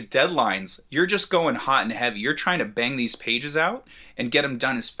you're on these deadlines, you're just going hot and heavy. You're trying to bang these pages out and get them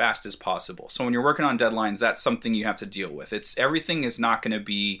done as fast as possible. So when you're working on deadlines, that's something you have to deal with. Everything is not going to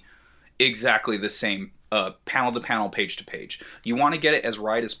be exactly the same panel to panel, page to page. You want to get it as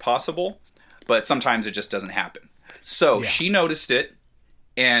right as possible, but sometimes it just doesn't happen. So She noticed it,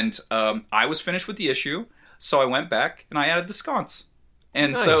 and I was finished with the issue. So I went back and I added the sconce.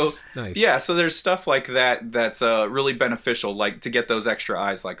 And nice. So there's stuff like that that's really beneficial, like to get those extra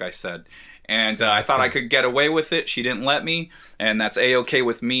eyes, like I said. And I thought I could get away with it. She didn't let me, and that's A-okay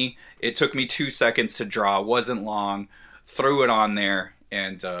with me. It took me 2 seconds to draw. Wasn't long. Threw it on there,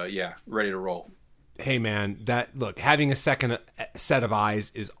 and ready to roll. Hey, man, having a second set of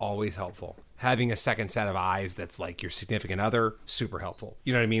eyes is always helpful. Having a second set of eyes that's like your significant other, super helpful.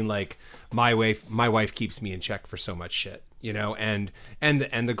 You know what I mean? Like my wife keeps me in check for so much shit, you know, and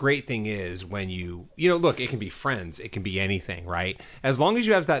the great thing is when look, it can be friends, it can be anything, right? As long as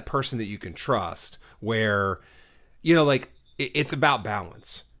you have that person that you can trust where, like it's about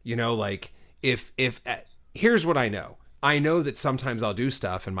balance, like if here's what I know. I know that sometimes I'll do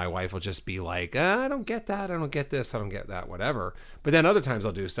stuff and my wife will just be like, I don't get that. I don't get this. I don't get that, whatever. But then other times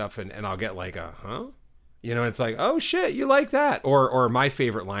I'll do stuff and I'll get like huh? It's like, oh shit, you like that. Or my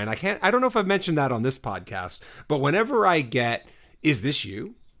favorite line, I don't know if I've mentioned that on this podcast, but whenever I get, is this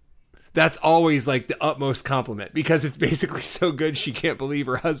you? That's always like the utmost compliment because it's basically so good she can't believe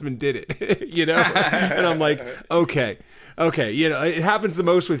her husband did it, And I'm like, okay. It happens the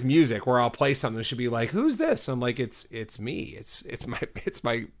most with music where I'll play something and she'll be like, who's this? I'm like, it's me. It's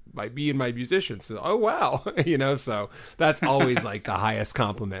my me and my musicians. So, oh wow. So that's always like the highest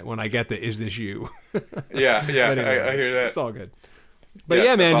compliment when I get the is this you? Yeah. Anyway, I hear that. It's all good. But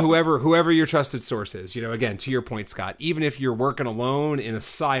yeah, man, awesome. whoever your trusted source is, again, to your point, Scott, even if you're working alone in a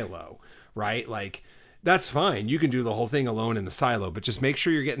silo, right? Like that's fine. You can do the whole thing alone in the silo, but just make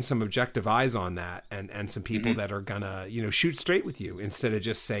sure you're getting some objective eyes on that and some people that are gonna, shoot straight with you instead of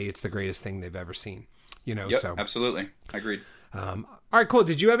just say it's the greatest thing they've ever seen, Yep, so absolutely. Agreed. All right, cool.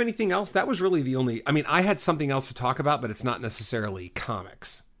 Did you have anything else? That was really the only, I had something else to talk about, but it's not necessarily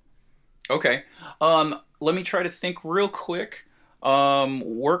comics. Okay. Let me try to think real quick.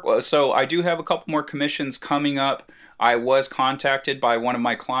 So I do have a couple more commissions coming up. I was contacted by one of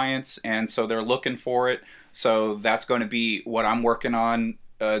my clients, and so they're looking for it. So that's going to be what I'm working on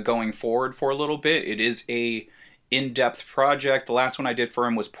going forward for a little bit. It is a in-depth project. The last one I did for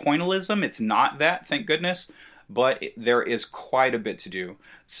him was pointillism. It's not that, thank goodness, but there is quite a bit to do.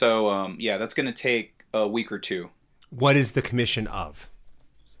 So that's going to take a week or two. What is the commission of?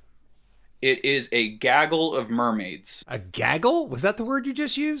 It is a gaggle of mermaids. A gaggle? Was that the word you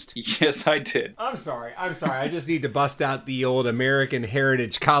just used? Yes, I did. I'm sorry. I just need to bust out the old American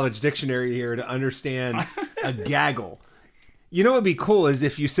Heritage College Dictionary here to understand a gaggle. You know what would be cool is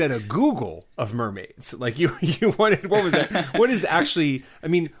if you said a Google of mermaids. Like you wanted, what was that? What is actually, I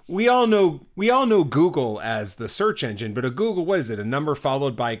mean, we all know Google as the search engine, but a Google, what is it? A number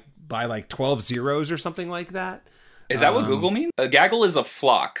followed by like 12 zeros or something like that? Is that what Google means? A gaggle is a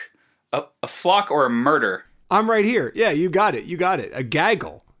flock. A flock or a murder. I'm right here. Yeah, you got it. A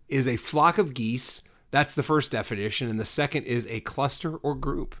gaggle is a flock of geese. That's the first definition. And the second is a cluster or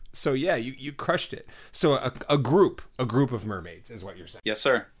group. So yeah, you crushed it. So a group of mermaids is what you're saying. Yes,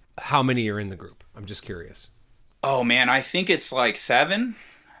 sir. How many are in the group? I'm just curious. Oh man, I think it's like 7.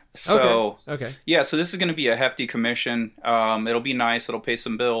 So okay. Yeah, so this is going to be a hefty commission. It'll be nice. It'll pay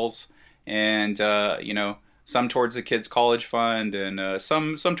some bills, and some towards the kids' college fund, and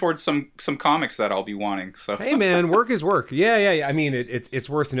some towards some comics that I'll be wanting. So hey man, work is work. Yeah. I mean, it's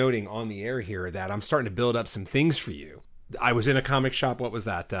worth noting on the air here that I'm starting to build up some things for you. I was in a comic shop. What was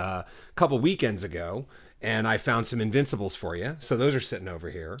that? A couple weekends ago. And I found some Invincibles for you. So those are sitting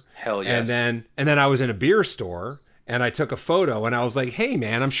over here. Hell yes. And then I was in a beer store and I took a photo and I was like, hey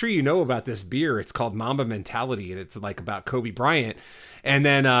man, I'm sure you know about this beer. It's called Mamba Mentality and it's like about Kobe Bryant. And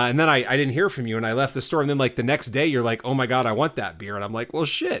then I didn't hear from you and I left the store. And then like the next day you're like, oh my God, I want that beer. And I'm like, well,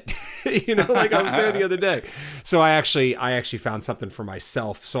 shit, like I was there the other day. So I actually found something for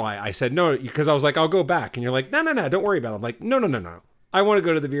myself. So I said, no, because I was like, I'll go back. And you're like, no, don't worry about it. I'm like, no. I want to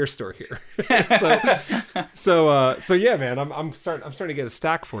go to the beer store here. so yeah, man, I'm starting to get a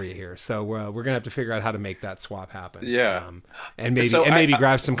stack for you here. So we're gonna have to figure out how to make that swap happen. Yeah, and maybe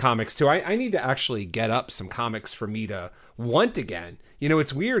grab some comics too. I need to actually get up some comics for me to want again.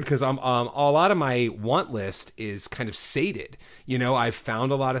 It's weird because a lot of my want list is kind of sated. I've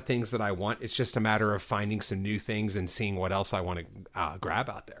found a lot of things that I want. It's just a matter of finding some new things and seeing what else I want to grab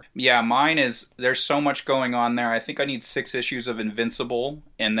out there. Yeah, mine is, there's so much going on there. I think I need 6 issues of Invincible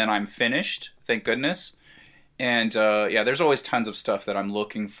and then I'm finished. Thank goodness. And there's always tons of stuff that I'm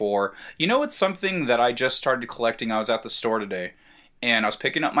looking for. It's something that I just started collecting. I was at the store today and I was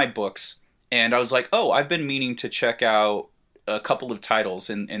picking up my books and I was like, oh, I've been meaning to check out a couple of titles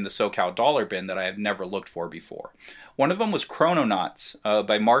in the SoCal Dollar Bin that I have never looked for before. One of them was Chrononauts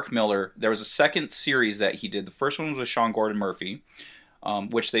by Mark Miller. There was a second series that he did. The first one was with Sean Gordon Murphy,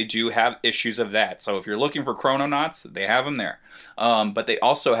 which they do have issues of that. So if you're looking for Chrononauts, they have them there. But they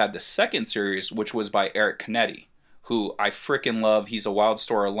also had the second series, which was by Eric Canetti, who I freaking love. He's a Wild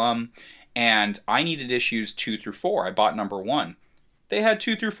Store alum. And I needed issues 2 through 4. I bought number 1. They had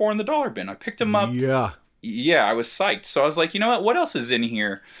 2 through 4 in the Dollar Bin. I picked them up. Yeah, I was psyched. So I was like, you know what else is in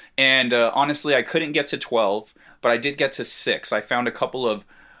here? And honestly, I couldn't get to 12, but I did get to 6. I found a couple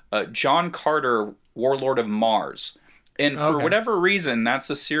of John Carter, Warlord of Mars. And for whatever reason, that's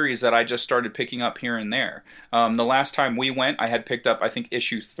a series that I just started picking up here and there. The last time we went, I had picked up, I think,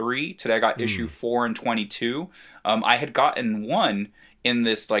 issue 3. Today I got issue 4 and 22. I had gotten 1 in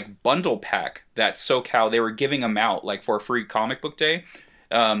this like bundle pack that SoCal, they were giving them out like for a free comic book day.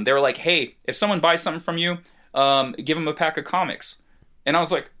 They were like, hey, if someone buys something from you, give them a pack of comics. And I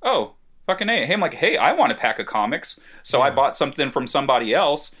was like, oh, fucking A. Hey, I'm like, hey, I want a pack of comics. So I bought something from somebody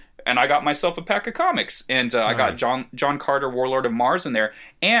else, and I got myself a pack of comics. And I got John Carter, Warlord of Mars in there,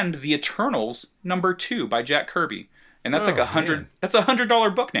 and The Eternals #2 by Jack Kirby. And that's that's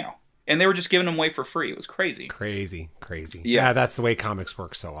 $100 book now. And they were just giving them away for free. It was crazy. Crazy. Yeah, that's the way comics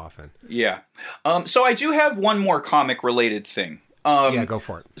work so often. Yeah. So I do have one more comic-related thing. Yeah, go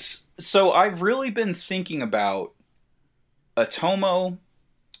for it. So I've really been thinking about Otomo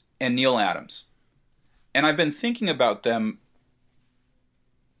and Neil Adams. And I've been thinking about them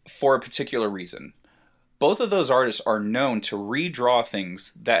for a particular reason. Both of those artists are known to redraw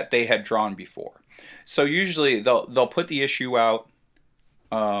things that they had drawn before. So usually they'll put the issue out,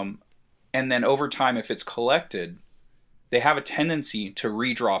 and then over time, if it's collected, they have a tendency to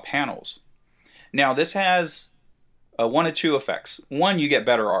redraw panels. Now, this has one of 2 effects. 1, you get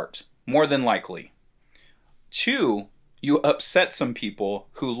better art, more than likely. 2, you upset some people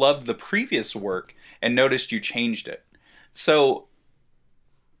who loved the previous work and noticed you changed it. So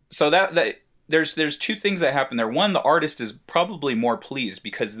that there's 2 things that happen there. 1, the artist is probably more pleased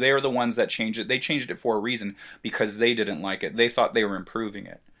because they're the ones that changed it. They changed it for a reason because they didn't like it. They thought they were improving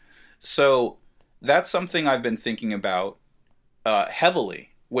it. So that's something I've been thinking about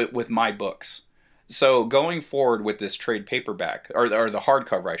heavily with my books. So going forward with this trade paperback, or the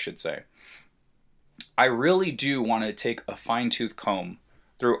hardcover, I should say, I really do want to take a fine-tooth comb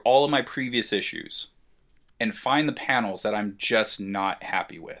through all of my previous issues and find the panels that I'm just not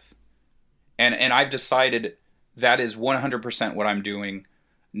happy with. And I've decided that is 100% what I'm doing.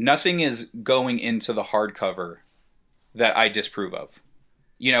 Nothing is going into the hardcover that I disapprove of.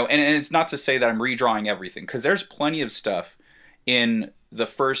 And it's not to say that I'm redrawing everything, because there's plenty of stuff in the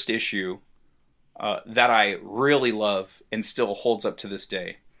first issue that I really love and still holds up to this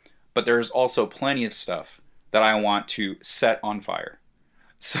day. But there's also plenty of stuff that I want to set on fire.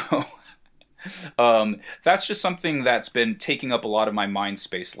 So that's just something that's been taking up a lot of my mind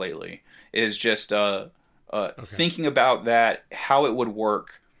space lately, is just thinking about that, how it would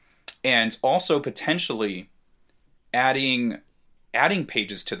work, and also potentially adding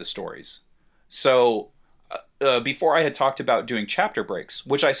pages to the stories. So before I had talked about doing chapter breaks,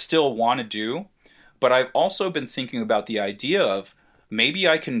 which I still want to do, but I've also been thinking about the idea of maybe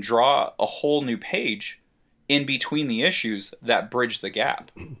I can draw a whole new page in between the issues that bridge the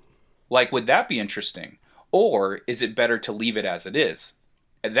gap. Like, would that be interesting? Or is it better to leave it as it is?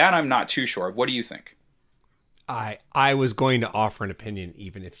 That I'm not too sure of. What do you think? I was going to offer an opinion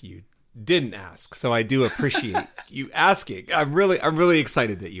even if you didn't ask. So I do appreciate you asking. I'm really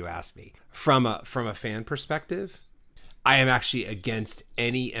excited that you asked me. From a fan perspective, I am actually against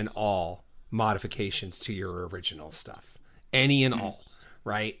any and all modifications to your original stuff. Any and all,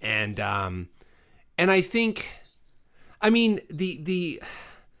 right? And I think, I mean,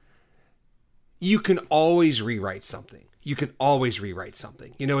 you can always rewrite something. You can always rewrite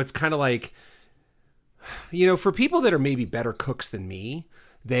something. You know, it's kind of like, you know, for people that are maybe better cooks than me,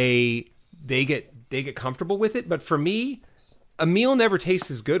 they get comfortable with it. But for me, a meal never tastes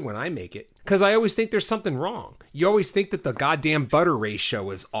as good when I make it, because I always think there's something wrong. You always think that the goddamn butter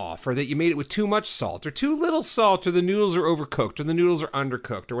ratio is off, or that you made it with too much salt or too little salt, or the noodles are overcooked or the noodles are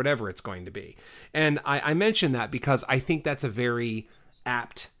undercooked or whatever it's going to be. And I mention that because I think that's a very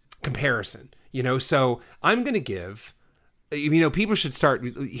apt comparison, you know? So I'm going to give, you know, people should start.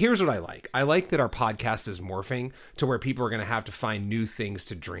 Here's what I like. I like that our podcast is morphing to where people are going to have to find new things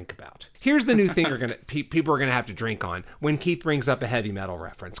to drink about. Here's the new thing people are going to have to drink on when Keith brings up a heavy metal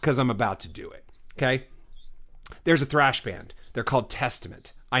reference, because I'm about to do it. Okay. There's a thrash band. They're called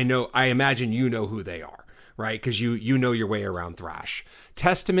Testament. I imagine you know who they are, right? Because you know your way around thrash.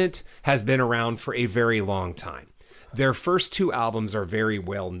 Testament has been around for a very long time. Their first two albums are very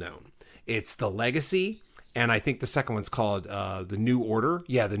well known. It's The Legacy, and I think the second one's called The New Order.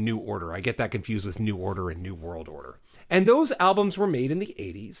 Yeah, The New Order. I get that confused with New Order and New World Order. And those albums were made in the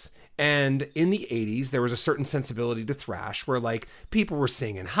 80s. And in the 80s, there was a certain sensibility to thrash where, like, people were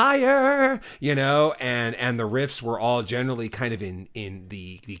singing higher, you know, and the riffs were all generally kind of in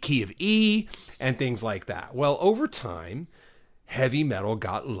the key of E and things like that. Well, over time, heavy metal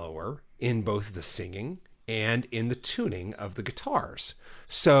got lower in both the singing and in the tuning of the guitars.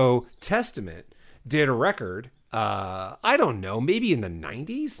 So Testament did a record, I don't know, maybe in the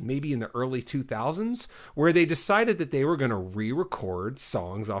 90s, maybe in the early 2000s, where they decided that they were going to re-record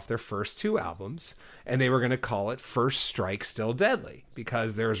songs off their first two albums, and they were going to call it First Strike Still Deadly,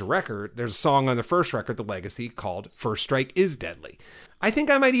 because there's a song on the first record, The Legacy, called First Strike Is Deadly. I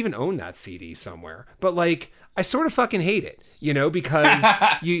think I might even own that CD somewhere, but, like, I sort of fucking hate it, you know, because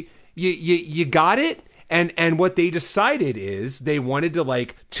you got it. And what they decided is they wanted to,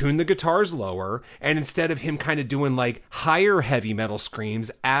 like, tune the guitars lower, and instead of him kind of doing, like, higher heavy metal screams,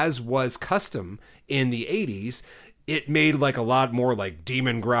 as was custom in the 80s, it made, like, a lot more, like,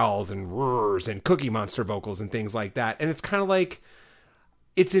 demon growls and roars and Cookie Monster vocals and things like that. And it's kind of like,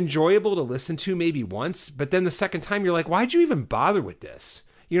 it's enjoyable to listen to maybe once, but then the second time you're like, why'd you even bother with this?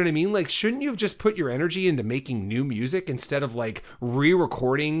 You know what I mean? Like, shouldn't you have just put your energy into making new music instead of, like,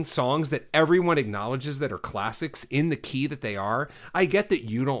 re-recording songs that everyone acknowledges that are classics in the key that they are? I get that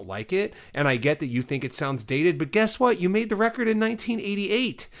you don't like it, and I get that you think it sounds dated, but guess what? You made the record in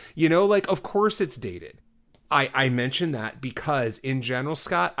 1988. You know, like, of course it's dated. I mention that because, in general,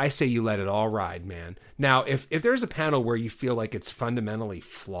 Scott, I say you let it all ride, man. Now, if there's a panel where you feel like it's fundamentally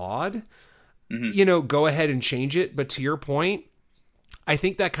flawed, you know, go ahead and change it. But to your point, I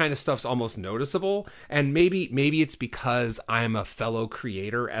think that kind of stuff's almost noticeable, and maybe it's because I'm a fellow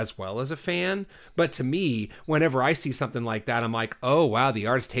creator as well as a fan. But to me, whenever I see something like that, I'm like, oh wow, the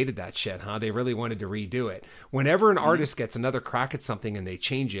artist hated that shit, huh? They really wanted to redo it. Whenever an artist gets another crack at something and they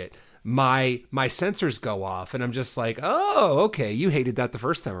change it, my sensors go off, and I'm just like, oh, okay, you hated that the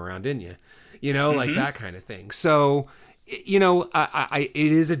first time around, didn't you? You know, like that kind of thing. So, you know, it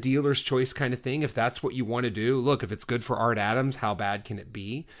is a dealer's choice kind of thing. If that's what you want to do, look, if it's good for Art Adams, how bad can it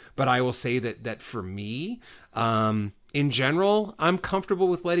be? But I will say that for me, in general, I'm comfortable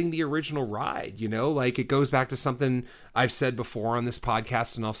with letting the original ride. You know, like, it goes back to something I've said before on this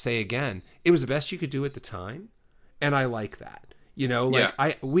podcast, and I'll say again, it was the best you could do at the time. And I like that. You know, like,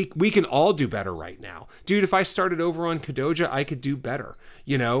 yeah. We can all do better right now. Dude, if I started over on Kadoja, I could do better.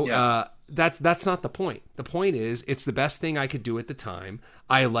 You know, yeah. That's not the point. The point is, it's the best thing I could do at the time.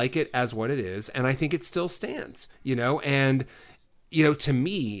 I like it as what it is, and I think it still stands, you know, and you know, to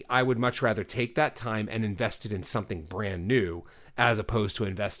me, I would much rather take that time and invest it in something brand new as opposed to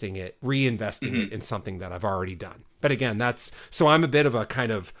reinvesting it in something that I've already done. But again, so I'm a bit of a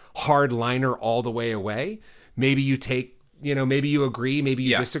kind of hard liner all the way away. Maybe you take, you know, maybe you agree, maybe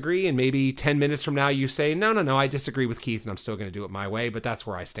you disagree, and maybe 10 minutes from now you say, no, I disagree with Keith and I'm still going to do it my way, but that's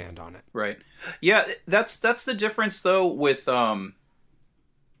where I stand on it. Right. Yeah, that's the difference though with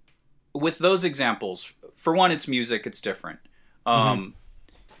those examples. For one, it's music, it's different. And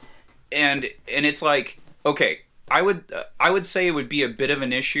it's like, okay, I would say it would be a bit of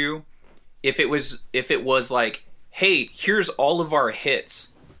an issue if it was like, hey, here's all of our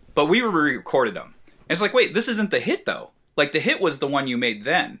hits, but we re-recorded them. And it's like, wait, this isn't the hit though. Like the hit was the one you made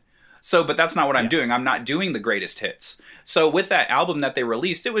then. So, but that's not what I'm doing. I'm not doing the greatest hits. So with that album that they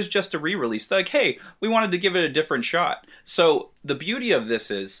released, it was just a re-release. They're like, hey, we wanted to give it a different shot. So the beauty of this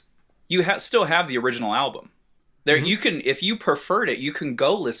is you still have the original album. There, you can, if you preferred it, you can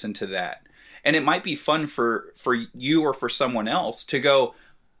go listen to that. And it might be fun for you or for someone else to go,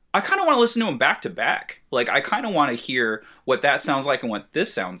 I kind of want to listen to them back to back. Like, I kind of want to hear what that sounds like and what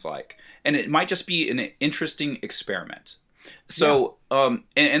this sounds like. And it might just be an interesting experiment. So,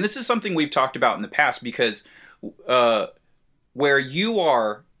 and this is something we've talked about in the past, because where you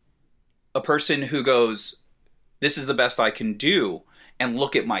are a person who goes, this is the best I can do, and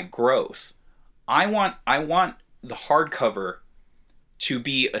look at my growth. I want the hardcover to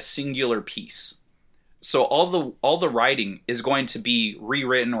be a singular piece. So all the writing is going to be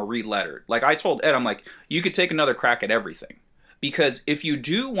rewritten or relettered. Like I told Ed, I'm like, you could take another crack at everything. Because if you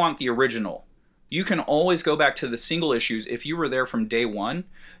do want the original, you can always go back to the single issues. If you were there from day one,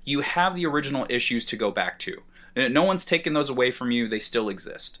 you have the original issues to go back to. No one's taken those away from you. They still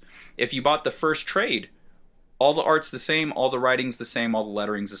exist. If you bought the first trade, all the art's the same, all the writing's the same, all the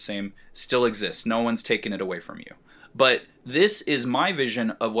lettering's the same, still exists. No one's taken it away from you. But this is my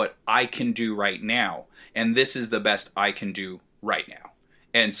vision of what I can do right now. And this is the best I can do right now.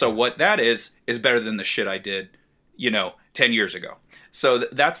 And so what that is better than the shit I did, 10 years ago. So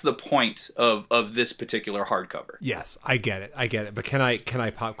that's the point of this particular hardcover. Yes, I get it. But can I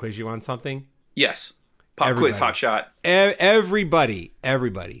pop quiz you on something? Yes. Pop quiz, hot shot. Everybody,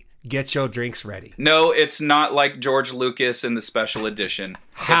 get your drinks ready. No, it's not like George Lucas in the special edition.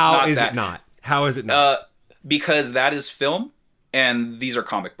 How is it not? Because that is film, and these are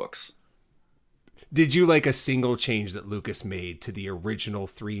comic books. Did you like a single change that Lucas made to the original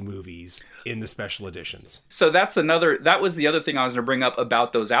 3 movies in the special editions? So that was the other thing I was going to bring up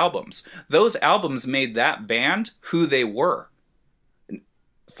about those albums. Those albums made that band who they were.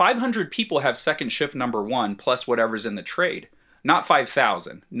 500 people have Second Shift #1 plus whatever's in the trade. Not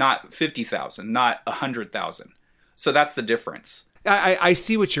 5,000, not 50,000, not 100,000. So that's the difference. I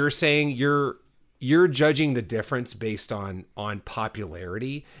see what you're saying. You're judging the difference based on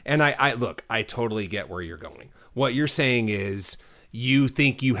popularity. And I totally get where you're going. What you're saying is you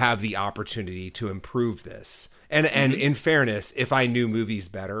think you have the opportunity to improve this. And in fairness, if I knew movies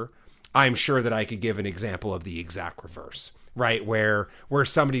better, I'm sure that I could give an example of the exact reverse, right? Where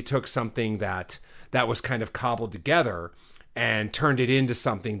somebody took something that was kind of cobbled together and turned it into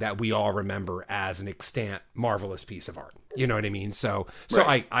something that we all remember as an extant, marvelous piece of art. You know what I mean? So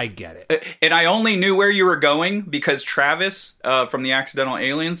right. I get it. And I only knew where you were going because Travis from the Accidental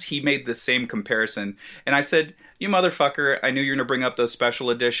Aliens, he made the same comparison. And I said, you motherfucker, I knew you were going to bring up those special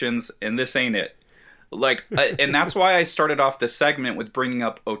editions, and this ain't it. Like, and that's why I started off this segment with bringing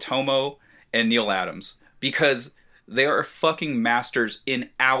up Otomo and Neil Adams, because they are fucking masters in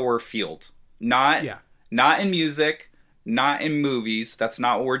our field. Not in music, not in movies. That's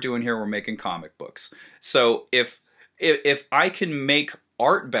not what we're doing here. We're making comic books. So if I can make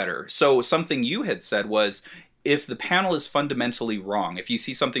art better, so something you had said was, if the panel is fundamentally wrong, if you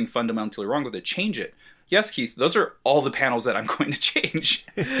see something fundamentally wrong with it, change it. Yes, Keith, those are all the panels that I'm going to change.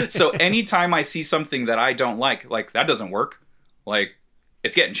 So anytime I see something that I don't like that doesn't work, like,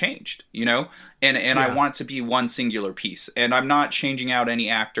 it's getting changed, And I want it to be one singular piece. And I'm not changing out any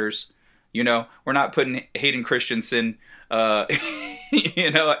actors. We're not putting Hayden Christensen, as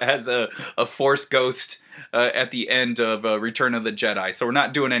a Force ghost at the end of Return of the Jedi. So we're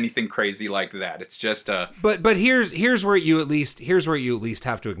not doing anything crazy like that. It's just But here's where you at least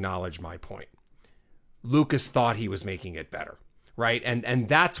have to acknowledge my point. Lucas thought he was making it better, right? And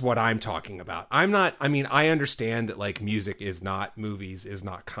that's what I'm talking about. I understand that like music is not movies, is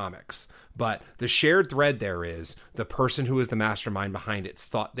not comics, but the shared thread there is the person who is the mastermind behind it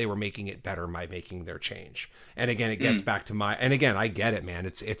thought they were making it better by making their change. And again, it gets back to and again, I get it, man.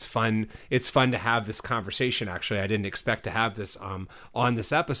 It's fun. It's fun to have this conversation. Actually, I didn't expect to have this on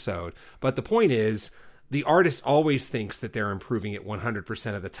this episode, but the point is, the artist always thinks that they're improving it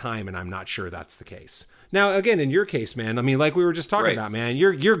 100% of the time, and I'm not sure that's the case. Now, again, in your case, man, I mean, like we were just talking about, man,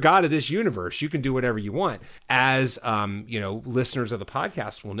 you're God of this universe. You can do whatever you want. As, listeners of the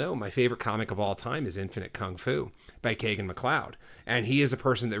podcast will know, my favorite comic of all time is Infinite Kung Fu by Kagan McLeod. And he is a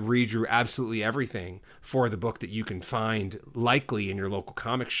person that redrew absolutely everything for the book that you can find likely in your local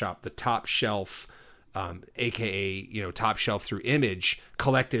comic shop, the top shelf, aka, top shelf through Image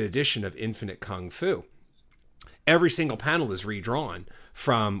collected edition of Infinite Kung Fu. Every single panel is redrawn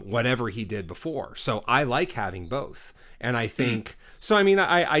from whatever he did before. So I like having both. And I think, so I mean,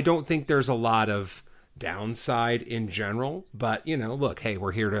 I don't think there's a lot of downside in general, but look, hey,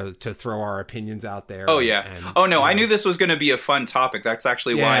 we're here to throw our opinions out there. Oh yeah. I knew this was going to be a fun topic. That's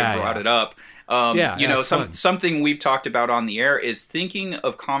actually why I brought it up. Something we've talked about on the air is thinking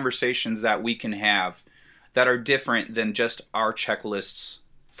of conversations that we can have that are different than just our checklists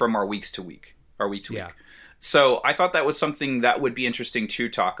from our week to week. So I thought that was something that would be interesting to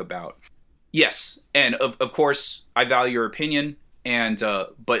talk about. Yes, and of course, I value your opinion, and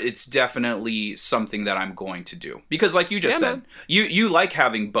but it's definitely something that I'm going to do. Because like you just said, you like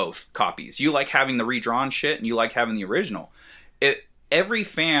having both copies. You like having the redrawn shit, and you like having the original. Every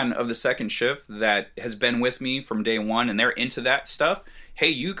fan of the Second Shift that has been with me from day one, and they're into that stuff, hey,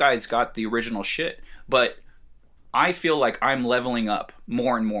 you guys got the original shit. But I feel like I'm leveling up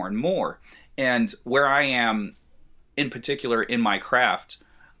more and more and more. And where I am, in particular, in my craft,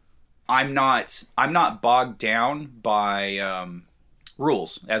 I'm not bogged down by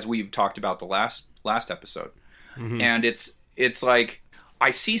rules, as we've talked about the last episode. Mm-hmm. And it's like I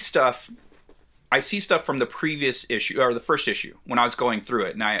see stuff from the previous issue, or the first issue, when I was going through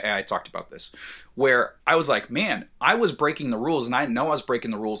it, and I talked about this, where I was like, man, I was breaking the rules, and I know I was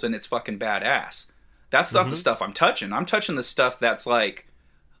breaking the rules, and it's fucking badass. That's not the stuff I'm touching. I'm touching the stuff that's like,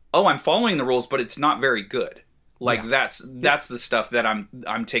 oh, I'm following the rules, but it's not very good. Like that's the stuff that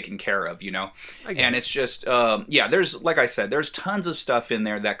I'm taking care of, And it's just there's, like I said, there's tons of stuff in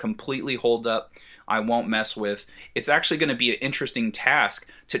there that completely hold up. I won't mess with. It's actually going to be an interesting task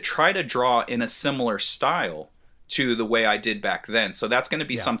to try to draw in a similar style to the way I did back then. So that's going to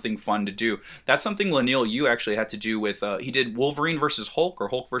be something fun to do. That's something, Lanil, you actually had to do with he did Wolverine versus Hulk, or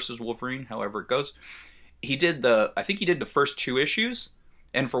Hulk versus Wolverine, however it goes. I think he did the first 2 issues.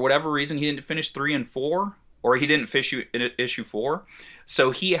 And for whatever reason, he didn't finish 3 and 4, or he didn't finish issue 4.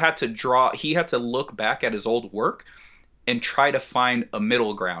 So he had to look back at his old work and try to find a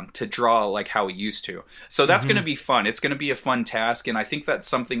middle ground to draw like how he used to. So that's going to be fun. It's going to be a fun task. And I think that's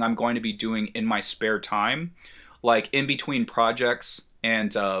something I'm going to be doing in my spare time. Like in between projects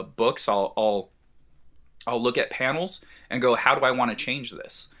and books, I'll look at panels and go, how do I want to change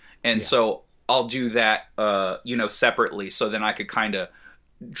this? And so I'll do that, separately. So then I could kind of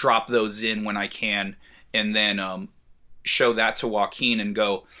drop those in when I can, and then show that to Joaquin and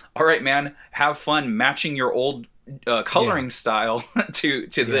go, all right, man, have fun matching your old coloring style to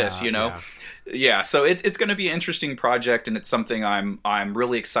this, so it's going to be an interesting project, and it's something I'm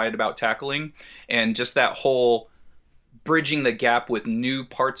really excited about tackling. And just that whole bridging the gap with new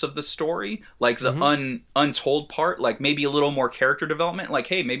parts of the story, like the untold part, like maybe a little more character development, like,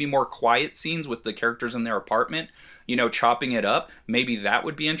 hey, maybe more quiet scenes with the characters in their apartment, chopping it up. Maybe that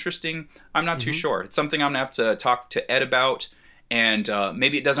would be interesting. I'm not too sure. It's something I'm gonna have to talk to Ed about, and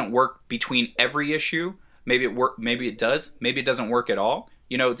maybe it doesn't work between every issue. Maybe it does. Maybe it doesn't work at all.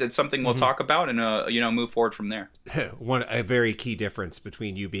 It's something we'll talk about and move forward from there. A very key difference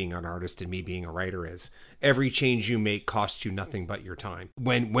between you being an artist and me being a writer is every change you make costs you nothing but your time.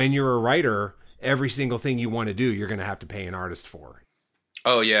 When you're a writer, every single thing you want to do, you're going to have to pay an artist for.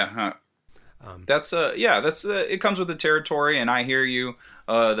 Oh yeah, huh. It comes with the territory, and I hear you.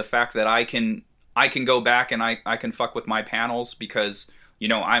 The fact that I can go back and I can fuck with my panels because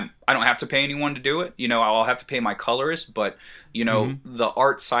I don't have to pay anyone to do it. I'll have to pay my colorist, but the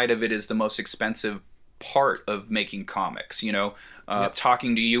art side of it is the most expensive part of making comics.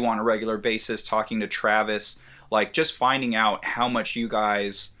 Talking to you on a regular basis, talking to Travis, like just finding out how much you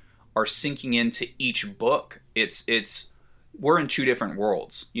guys are sinking into each book. We're in 2 different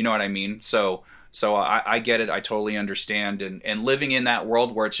worlds. You know what I mean? So I get it. I totally understand. And living in that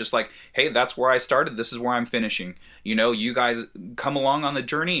world where it's just like, hey, that's where I started. This is where I'm finishing. You guys come along on the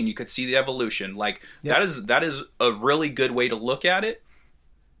journey and you could see the evolution. Like that is a really good way to look at it.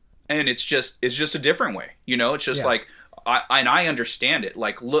 And it's just a different way. It's just like, I understand it.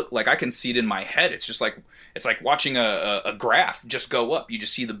 Like, look, like I can see it in my head. It's just like, it's like watching a graph just go up. You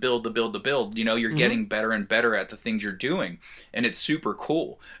just see the build. You're getting better and better at the things you're doing. And it's super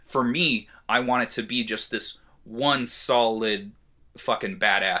cool. For me, I want it to be just this one solid fucking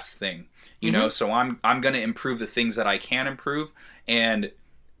badass thing, you know? So I'm going to improve the things that I can improve. And,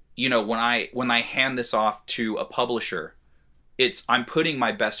 you know, when I hand this off to a publisher, I'm putting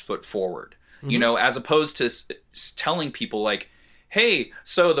my best foot forward, you know, as opposed to telling people like, hey,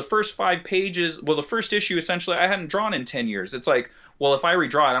 so the first 5 pages, well, the first issue, essentially, I hadn't drawn in 10 years. It's like, well, if I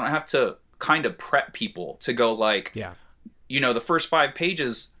redraw it, I don't have to kind of prep people to go like, you know, the first 5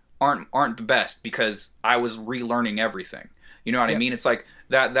 pages aren't the best because I was relearning everything. You know what I mean? It's like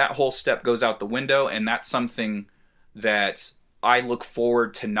that whole step goes out the window, and that's something that I look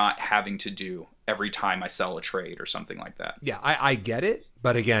forward to not having to do every time I sell a trade or something like that. Yeah, I get it.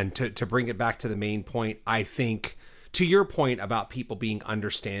 But again, to bring it back to the main point, I think to your point about people being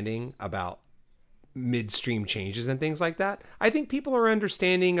understanding about midstream changes and things like that, I think people are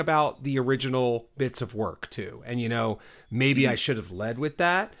understanding about the original bits of work too. And, you know, maybe I should have led with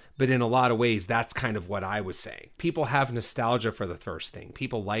that, but in a lot of ways, that's kind of what I was saying. People have nostalgia for the first thing.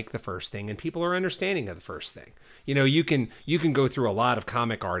 People like the first thing, and people are understanding of the first thing. You know, you can go through a lot of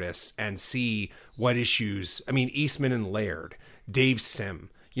comic artists and see what issues, I mean, Eastman and Laird, Dave Sim,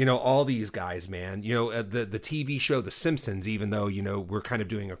 you know, all these guys, man, you know, the TV show The Simpsons, even though, you know, we're kind of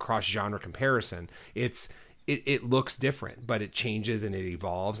doing a cross genre comparison, it looks different, but it changes and it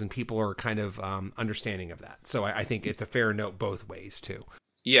evolves, and people are kind of understanding of that. So I think it's a fair note both ways too.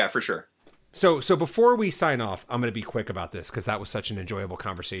 Yeah, for sure. So before we sign off, I'm going to be quick about this because that was such an enjoyable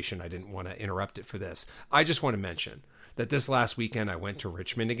conversation. I didn't want to interrupt it for this. I just want to mention that this last weekend I went to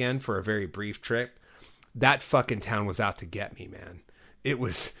Richmond again for a very brief trip. That fucking town was out to get me, man. It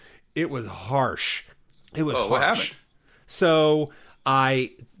was harsh. It was harsh. What happened? So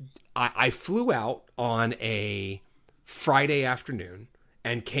I flew out on a Friday afternoon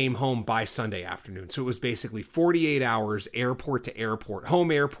and came home by Sunday afternoon. So it was basically 48 hours, airport to airport, home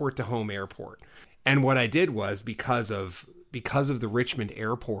airport to home airport. And what I did was because of the Richmond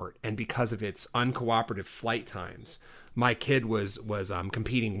airport and because of its uncooperative flight times, my kid was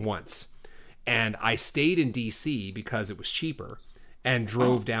competing once. And I stayed in DC because it was cheaper and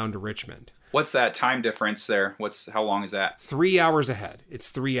drove down to Richmond. What's that time difference there? How long is that? 3 hours ahead. It's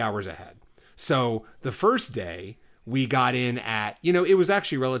 3 hours ahead. So the first day we got in at, you know, it was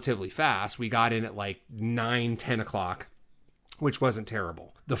actually relatively fast. We got in at like 9-10 o'clock, which wasn't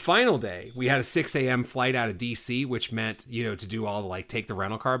terrible. The final day, we had a 6 a.m. flight out of DC, which meant, you know, to do all the, like, take the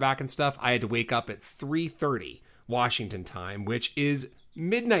rental car back and stuff, I had to wake up at 3:30 Washington time, which is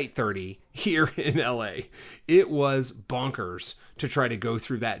midnight 30 here in LA. It was bonkers to try to go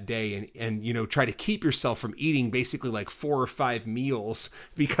through that day and you know, try to keep yourself from eating basically like 4 or 5 meals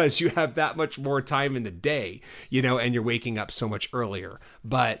because you have that much more time in the day, you know, and you're waking up so much earlier.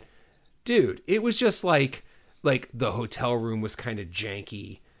 But dude, it was just like the hotel room was kind of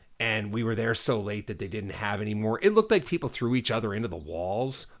janky, and we were there so late that they didn't have any more. It looked like people threw each other into the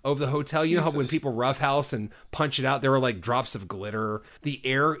walls of the hotel. You know how when people roughhouse and punch it out, there were like drops of glitter. The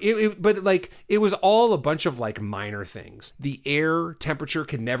air, but like it was all a bunch of like minor things. The air temperature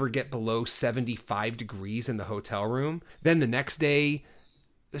could never get below 75 degrees in the hotel room. Then the next day,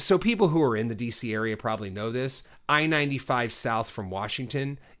 so people who are in the DC area probably know this, I-95 south from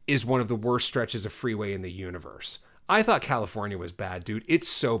Washington is one of the worst stretches of freeway in the universe. I thought California was bad, dude. It's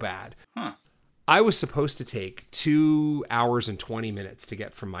so bad. Huh. I was supposed to take 2 hours and 20 minutes to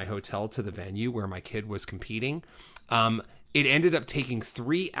get from my hotel to the venue where my kid was competing. It ended up taking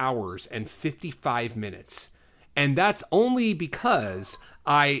 3 hours and 55 minutes. And that's only because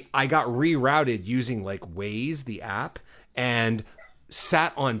I got rerouted using like Waze, the app, and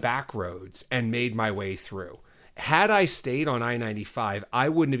sat on back roads and made my way through. Had I stayed on I-95, I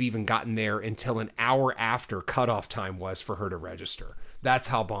wouldn't have even gotten there until an hour after cutoff time was for her to register. That's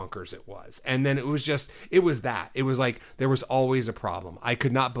how bonkers it was. And then it was that. It was like there was always a problem. I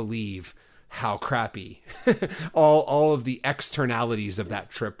could not believe how crappy all of the externalities of that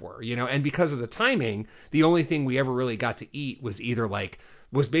trip were, you know? And because of the timing, the only thing we ever really got to eat was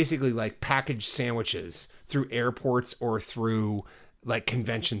basically like packaged sandwiches through airports or through like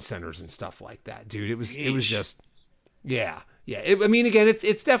convention centers and stuff like that, dude. It was just, yeah. I mean, again,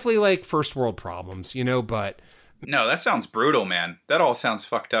 it's definitely like first world problems, you know, but no, that sounds brutal, man. That all sounds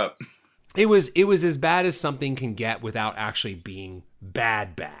fucked up. It was as bad as something can get without actually being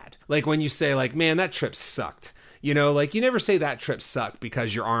bad. Like when you say like, man, that trip sucked. You know, like you never say that trip sucked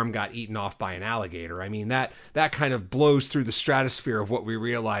because your arm got eaten off by an alligator. I mean, that kind of blows through the stratosphere of what we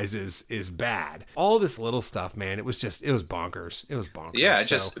realize is bad. All this little stuff, man, it was bonkers. It was bonkers. Yeah,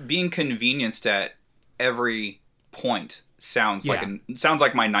 just being convenienced at every point sounds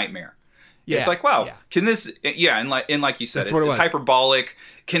like my nightmare. Yeah, it's like, wow, yeah. can this? Yeah, and like you said, That's it's what it was. hyperbolic.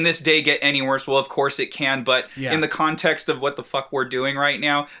 Can this day get any worse? Well, of course it can, but Yeah. in the context of what the fuck we're doing right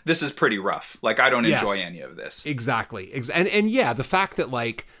now, this is pretty rough. Like, I don't Yes. enjoy any of this. Exactly. And yeah, the fact that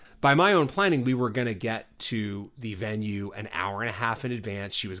like by my own planning, we were going to get to the venue an hour and a half in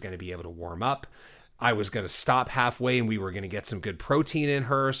advance. She was going to be able to warm up. I was going to stop halfway and we were going to get some good protein in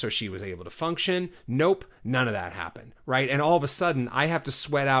her so she was able to function. Nope, none of that happened, right? And all of a sudden, I have to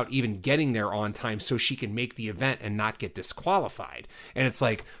sweat out even getting there on time so she can make the event and not get disqualified. And it's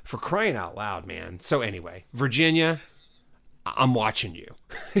like, for crying out loud, man. So anyway, Virginia, I'm watching you.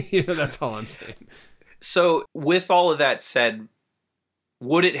 That's all I'm saying. So, with all of that said,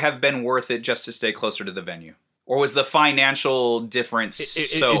 would it have been worth it just to stay closer to the venue? Or was the financial difference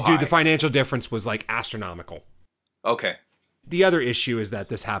so high? Dude, the financial difference was like astronomical. Okay. The other issue is that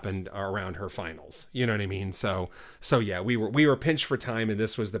this happened around her finals. You know what I mean? So yeah, we were pinched for time, and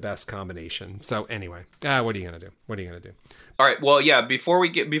this was the best combination. So anyway, what are you gonna do? All right. Well, yeah. Before we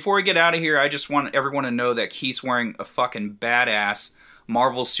get out of here, I just want everyone to know that Keith's wearing a fucking badass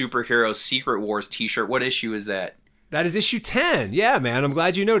Marvel Superhero Secret Wars T-shirt. What issue is that? That is issue 10. Yeah, man. I'm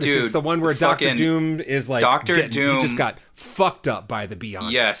glad you noticed. Dude, it's the one where Doctor Doom is like Doom. He just got fucked up by the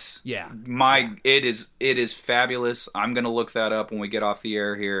Beyond. Yes. Yeah. It is fabulous. I'm gonna look that up when we get off the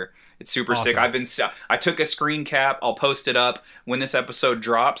air here. It's super Awesome. sick. I took a screen cap. I'll post it up when this episode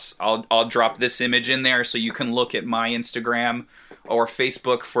drops. I'll drop this image in there so you can look at my Instagram or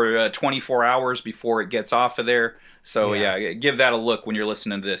Facebook for 24 hours before it gets off of there. So yeah, give that a look when you're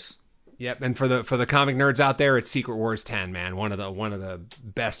listening to this. Yep, and for the comic nerds out there, it's Secret Wars 10, man. One of the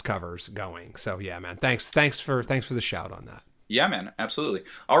best covers going. So yeah, man. Thanks for the shout on that. Yeah, man, absolutely.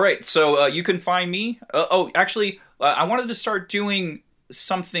 All right, so you can find me. I wanted to start doing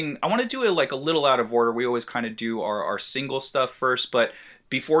something. I want to do it like a little out of order. We always kind of do our single stuff first, but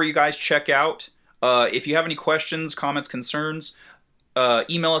before you guys check out, if you have any questions, comments, concerns,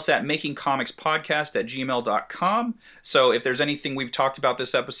 email us at makingcomicspodcast@gmail.com. So if there's anything we've talked about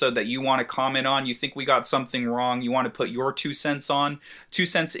this episode that you want to comment on, you think we got something wrong, you want to put your 2 cents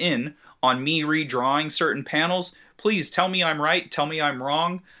in on me redrawing certain panels, please tell me I'm right, tell me I'm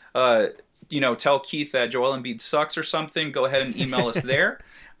wrong. Tell Keith that Joel Embiid sucks or something. Go ahead and email us there.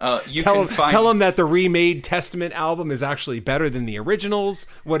 Tell him that the remade Testament album is actually better than the originals.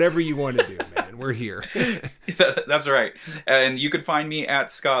 Whatever you want to do, man. We're here. That's right. And you can find me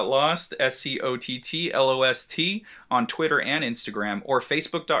at Scott Lost, SCOTTLOST, on Twitter and Instagram, or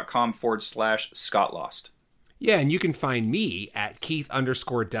facebook.com/Scott Lost. Yeah, and you can find me at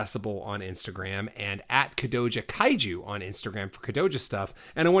Keith_Decibel on Instagram and at Kadoja Kaiju on Instagram for Kadoja stuff.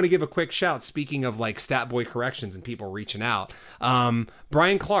 And I want to give a quick shout, speaking of like Stat Boy corrections and people reaching out.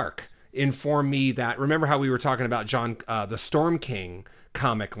 Brian Clark informed me that, remember how we were talking about the Storm King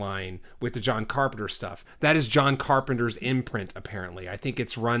comic line with the John Carpenter stuff? That is John Carpenter's imprint, apparently. I think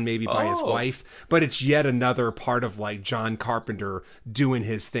it's run maybe by his wife, but it's yet another part of like John Carpenter doing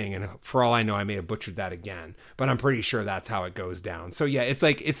his thing. And for all I know, I may have butchered that again, but I'm pretty sure that's how it goes down. So yeah,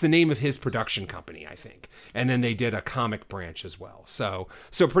 it's the name of his production company, I think. And then they did a comic branch as well. So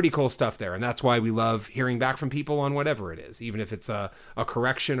pretty cool stuff there. And that's why we love hearing back from people on whatever it is, even if it's a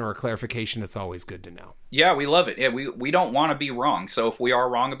correction or a clarification. It's always good to know. Yeah, we love it. Yeah, we don't want to be wrong. So if we are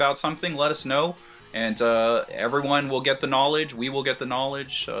wrong about something, let us know. And everyone will get the knowledge. We will get the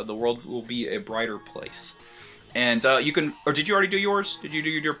knowledge. The world will be a brighter place. And you can... Or did you already do yours? Did you do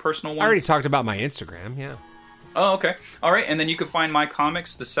your personal ones? I already talked about my Instagram, yeah. Oh, okay. All right. And then you can find my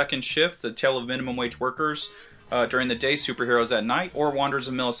comics, The Second Shift, The Tale of Minimum Wage Workers, during the day, Superheroes at Night, or Wanderers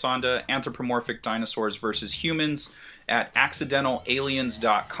of Melisande, Anthropomorphic Dinosaurs versus Humans, at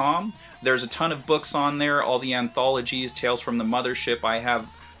accidentalaliens.com. There's a ton of books on there, all the anthologies, Tales from the Mothership. I have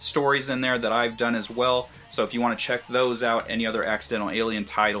stories in there that I've done as well. So if you want to check those out, any other Accidental Alien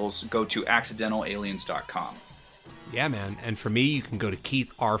titles, go to accidentalaliens.com. Yeah, man. And for me, you can go to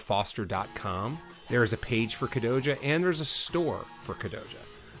keithrfoster.com. There's a page for Kadoja, and there's a store for Kadoja.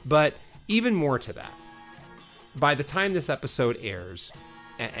 But even more to that, by the time this episode airs,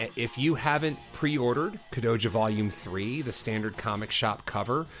 if you haven't pre-ordered Kadoja Volume 3, the standard comic shop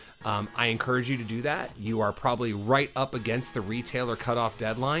cover, I encourage you to do that. You are probably right up against the retailer cutoff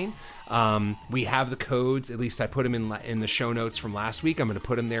deadline. We have the codes. At least I put them in the show notes from last week. I'm going to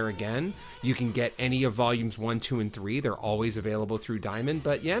put them there again. You can get any of volumes 1, 2, and 3. They're always available through Diamond.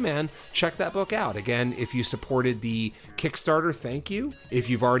 But yeah, man, check that book out. Again, if you supported the Kickstarter, thank you.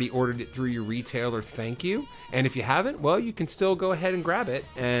 If you've already ordered it through your retailer, thank you. And if you haven't, well, you can still go ahead and grab it.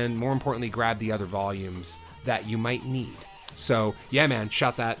 And more importantly, grab the other volumes that you might need. So yeah, man,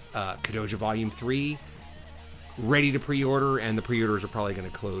 shout that Kadoja Volume 3. ready to pre-order, and the pre-orders are probably going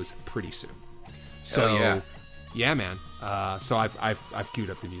to close pretty soon. So, yeah, man. So I've queued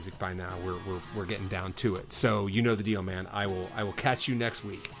up the music by now. We're getting down to it. So you know the deal, man. I will catch you next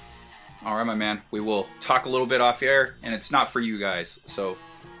week. All right, my man. We will talk a little bit off air, and it's not for you guys. So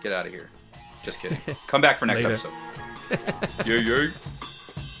get out of here. Just kidding. Come back for next episode. Yeah.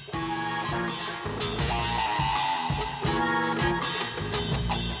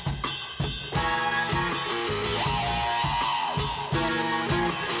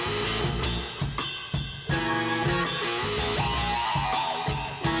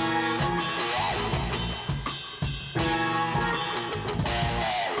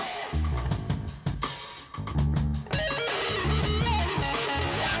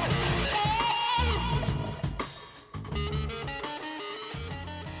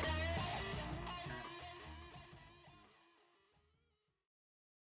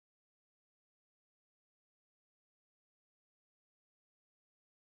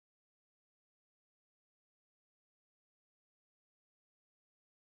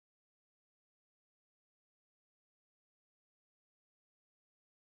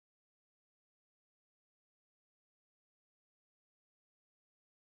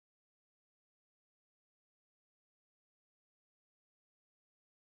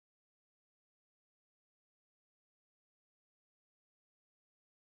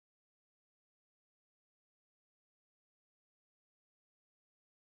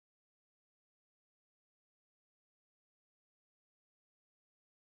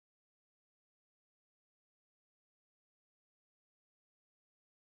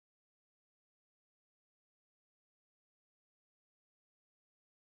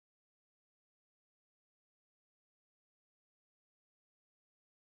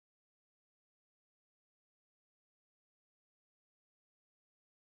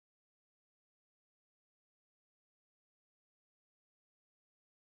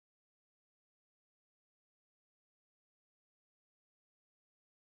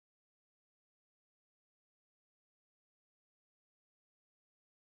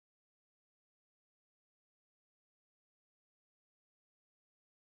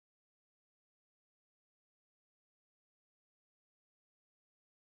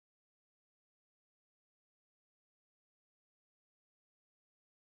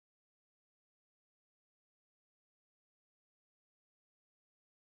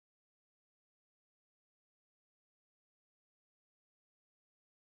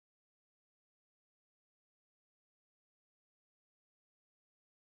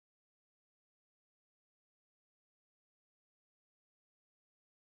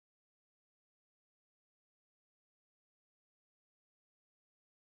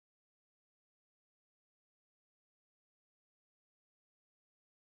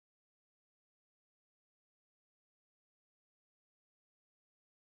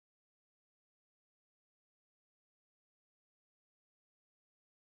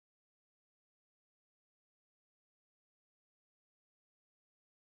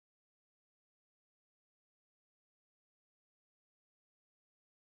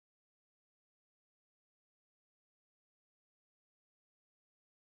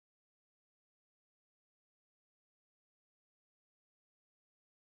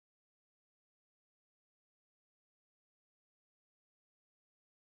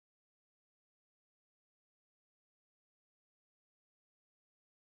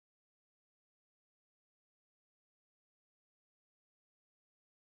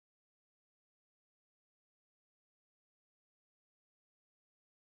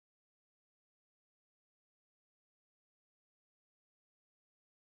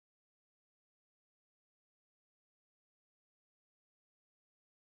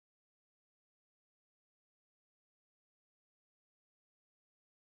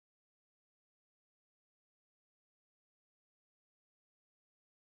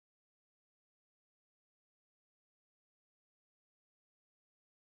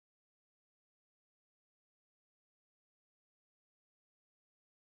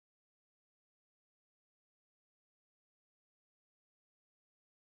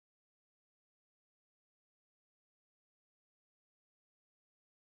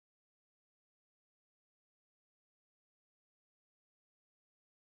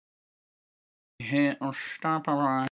 Hit or stop around.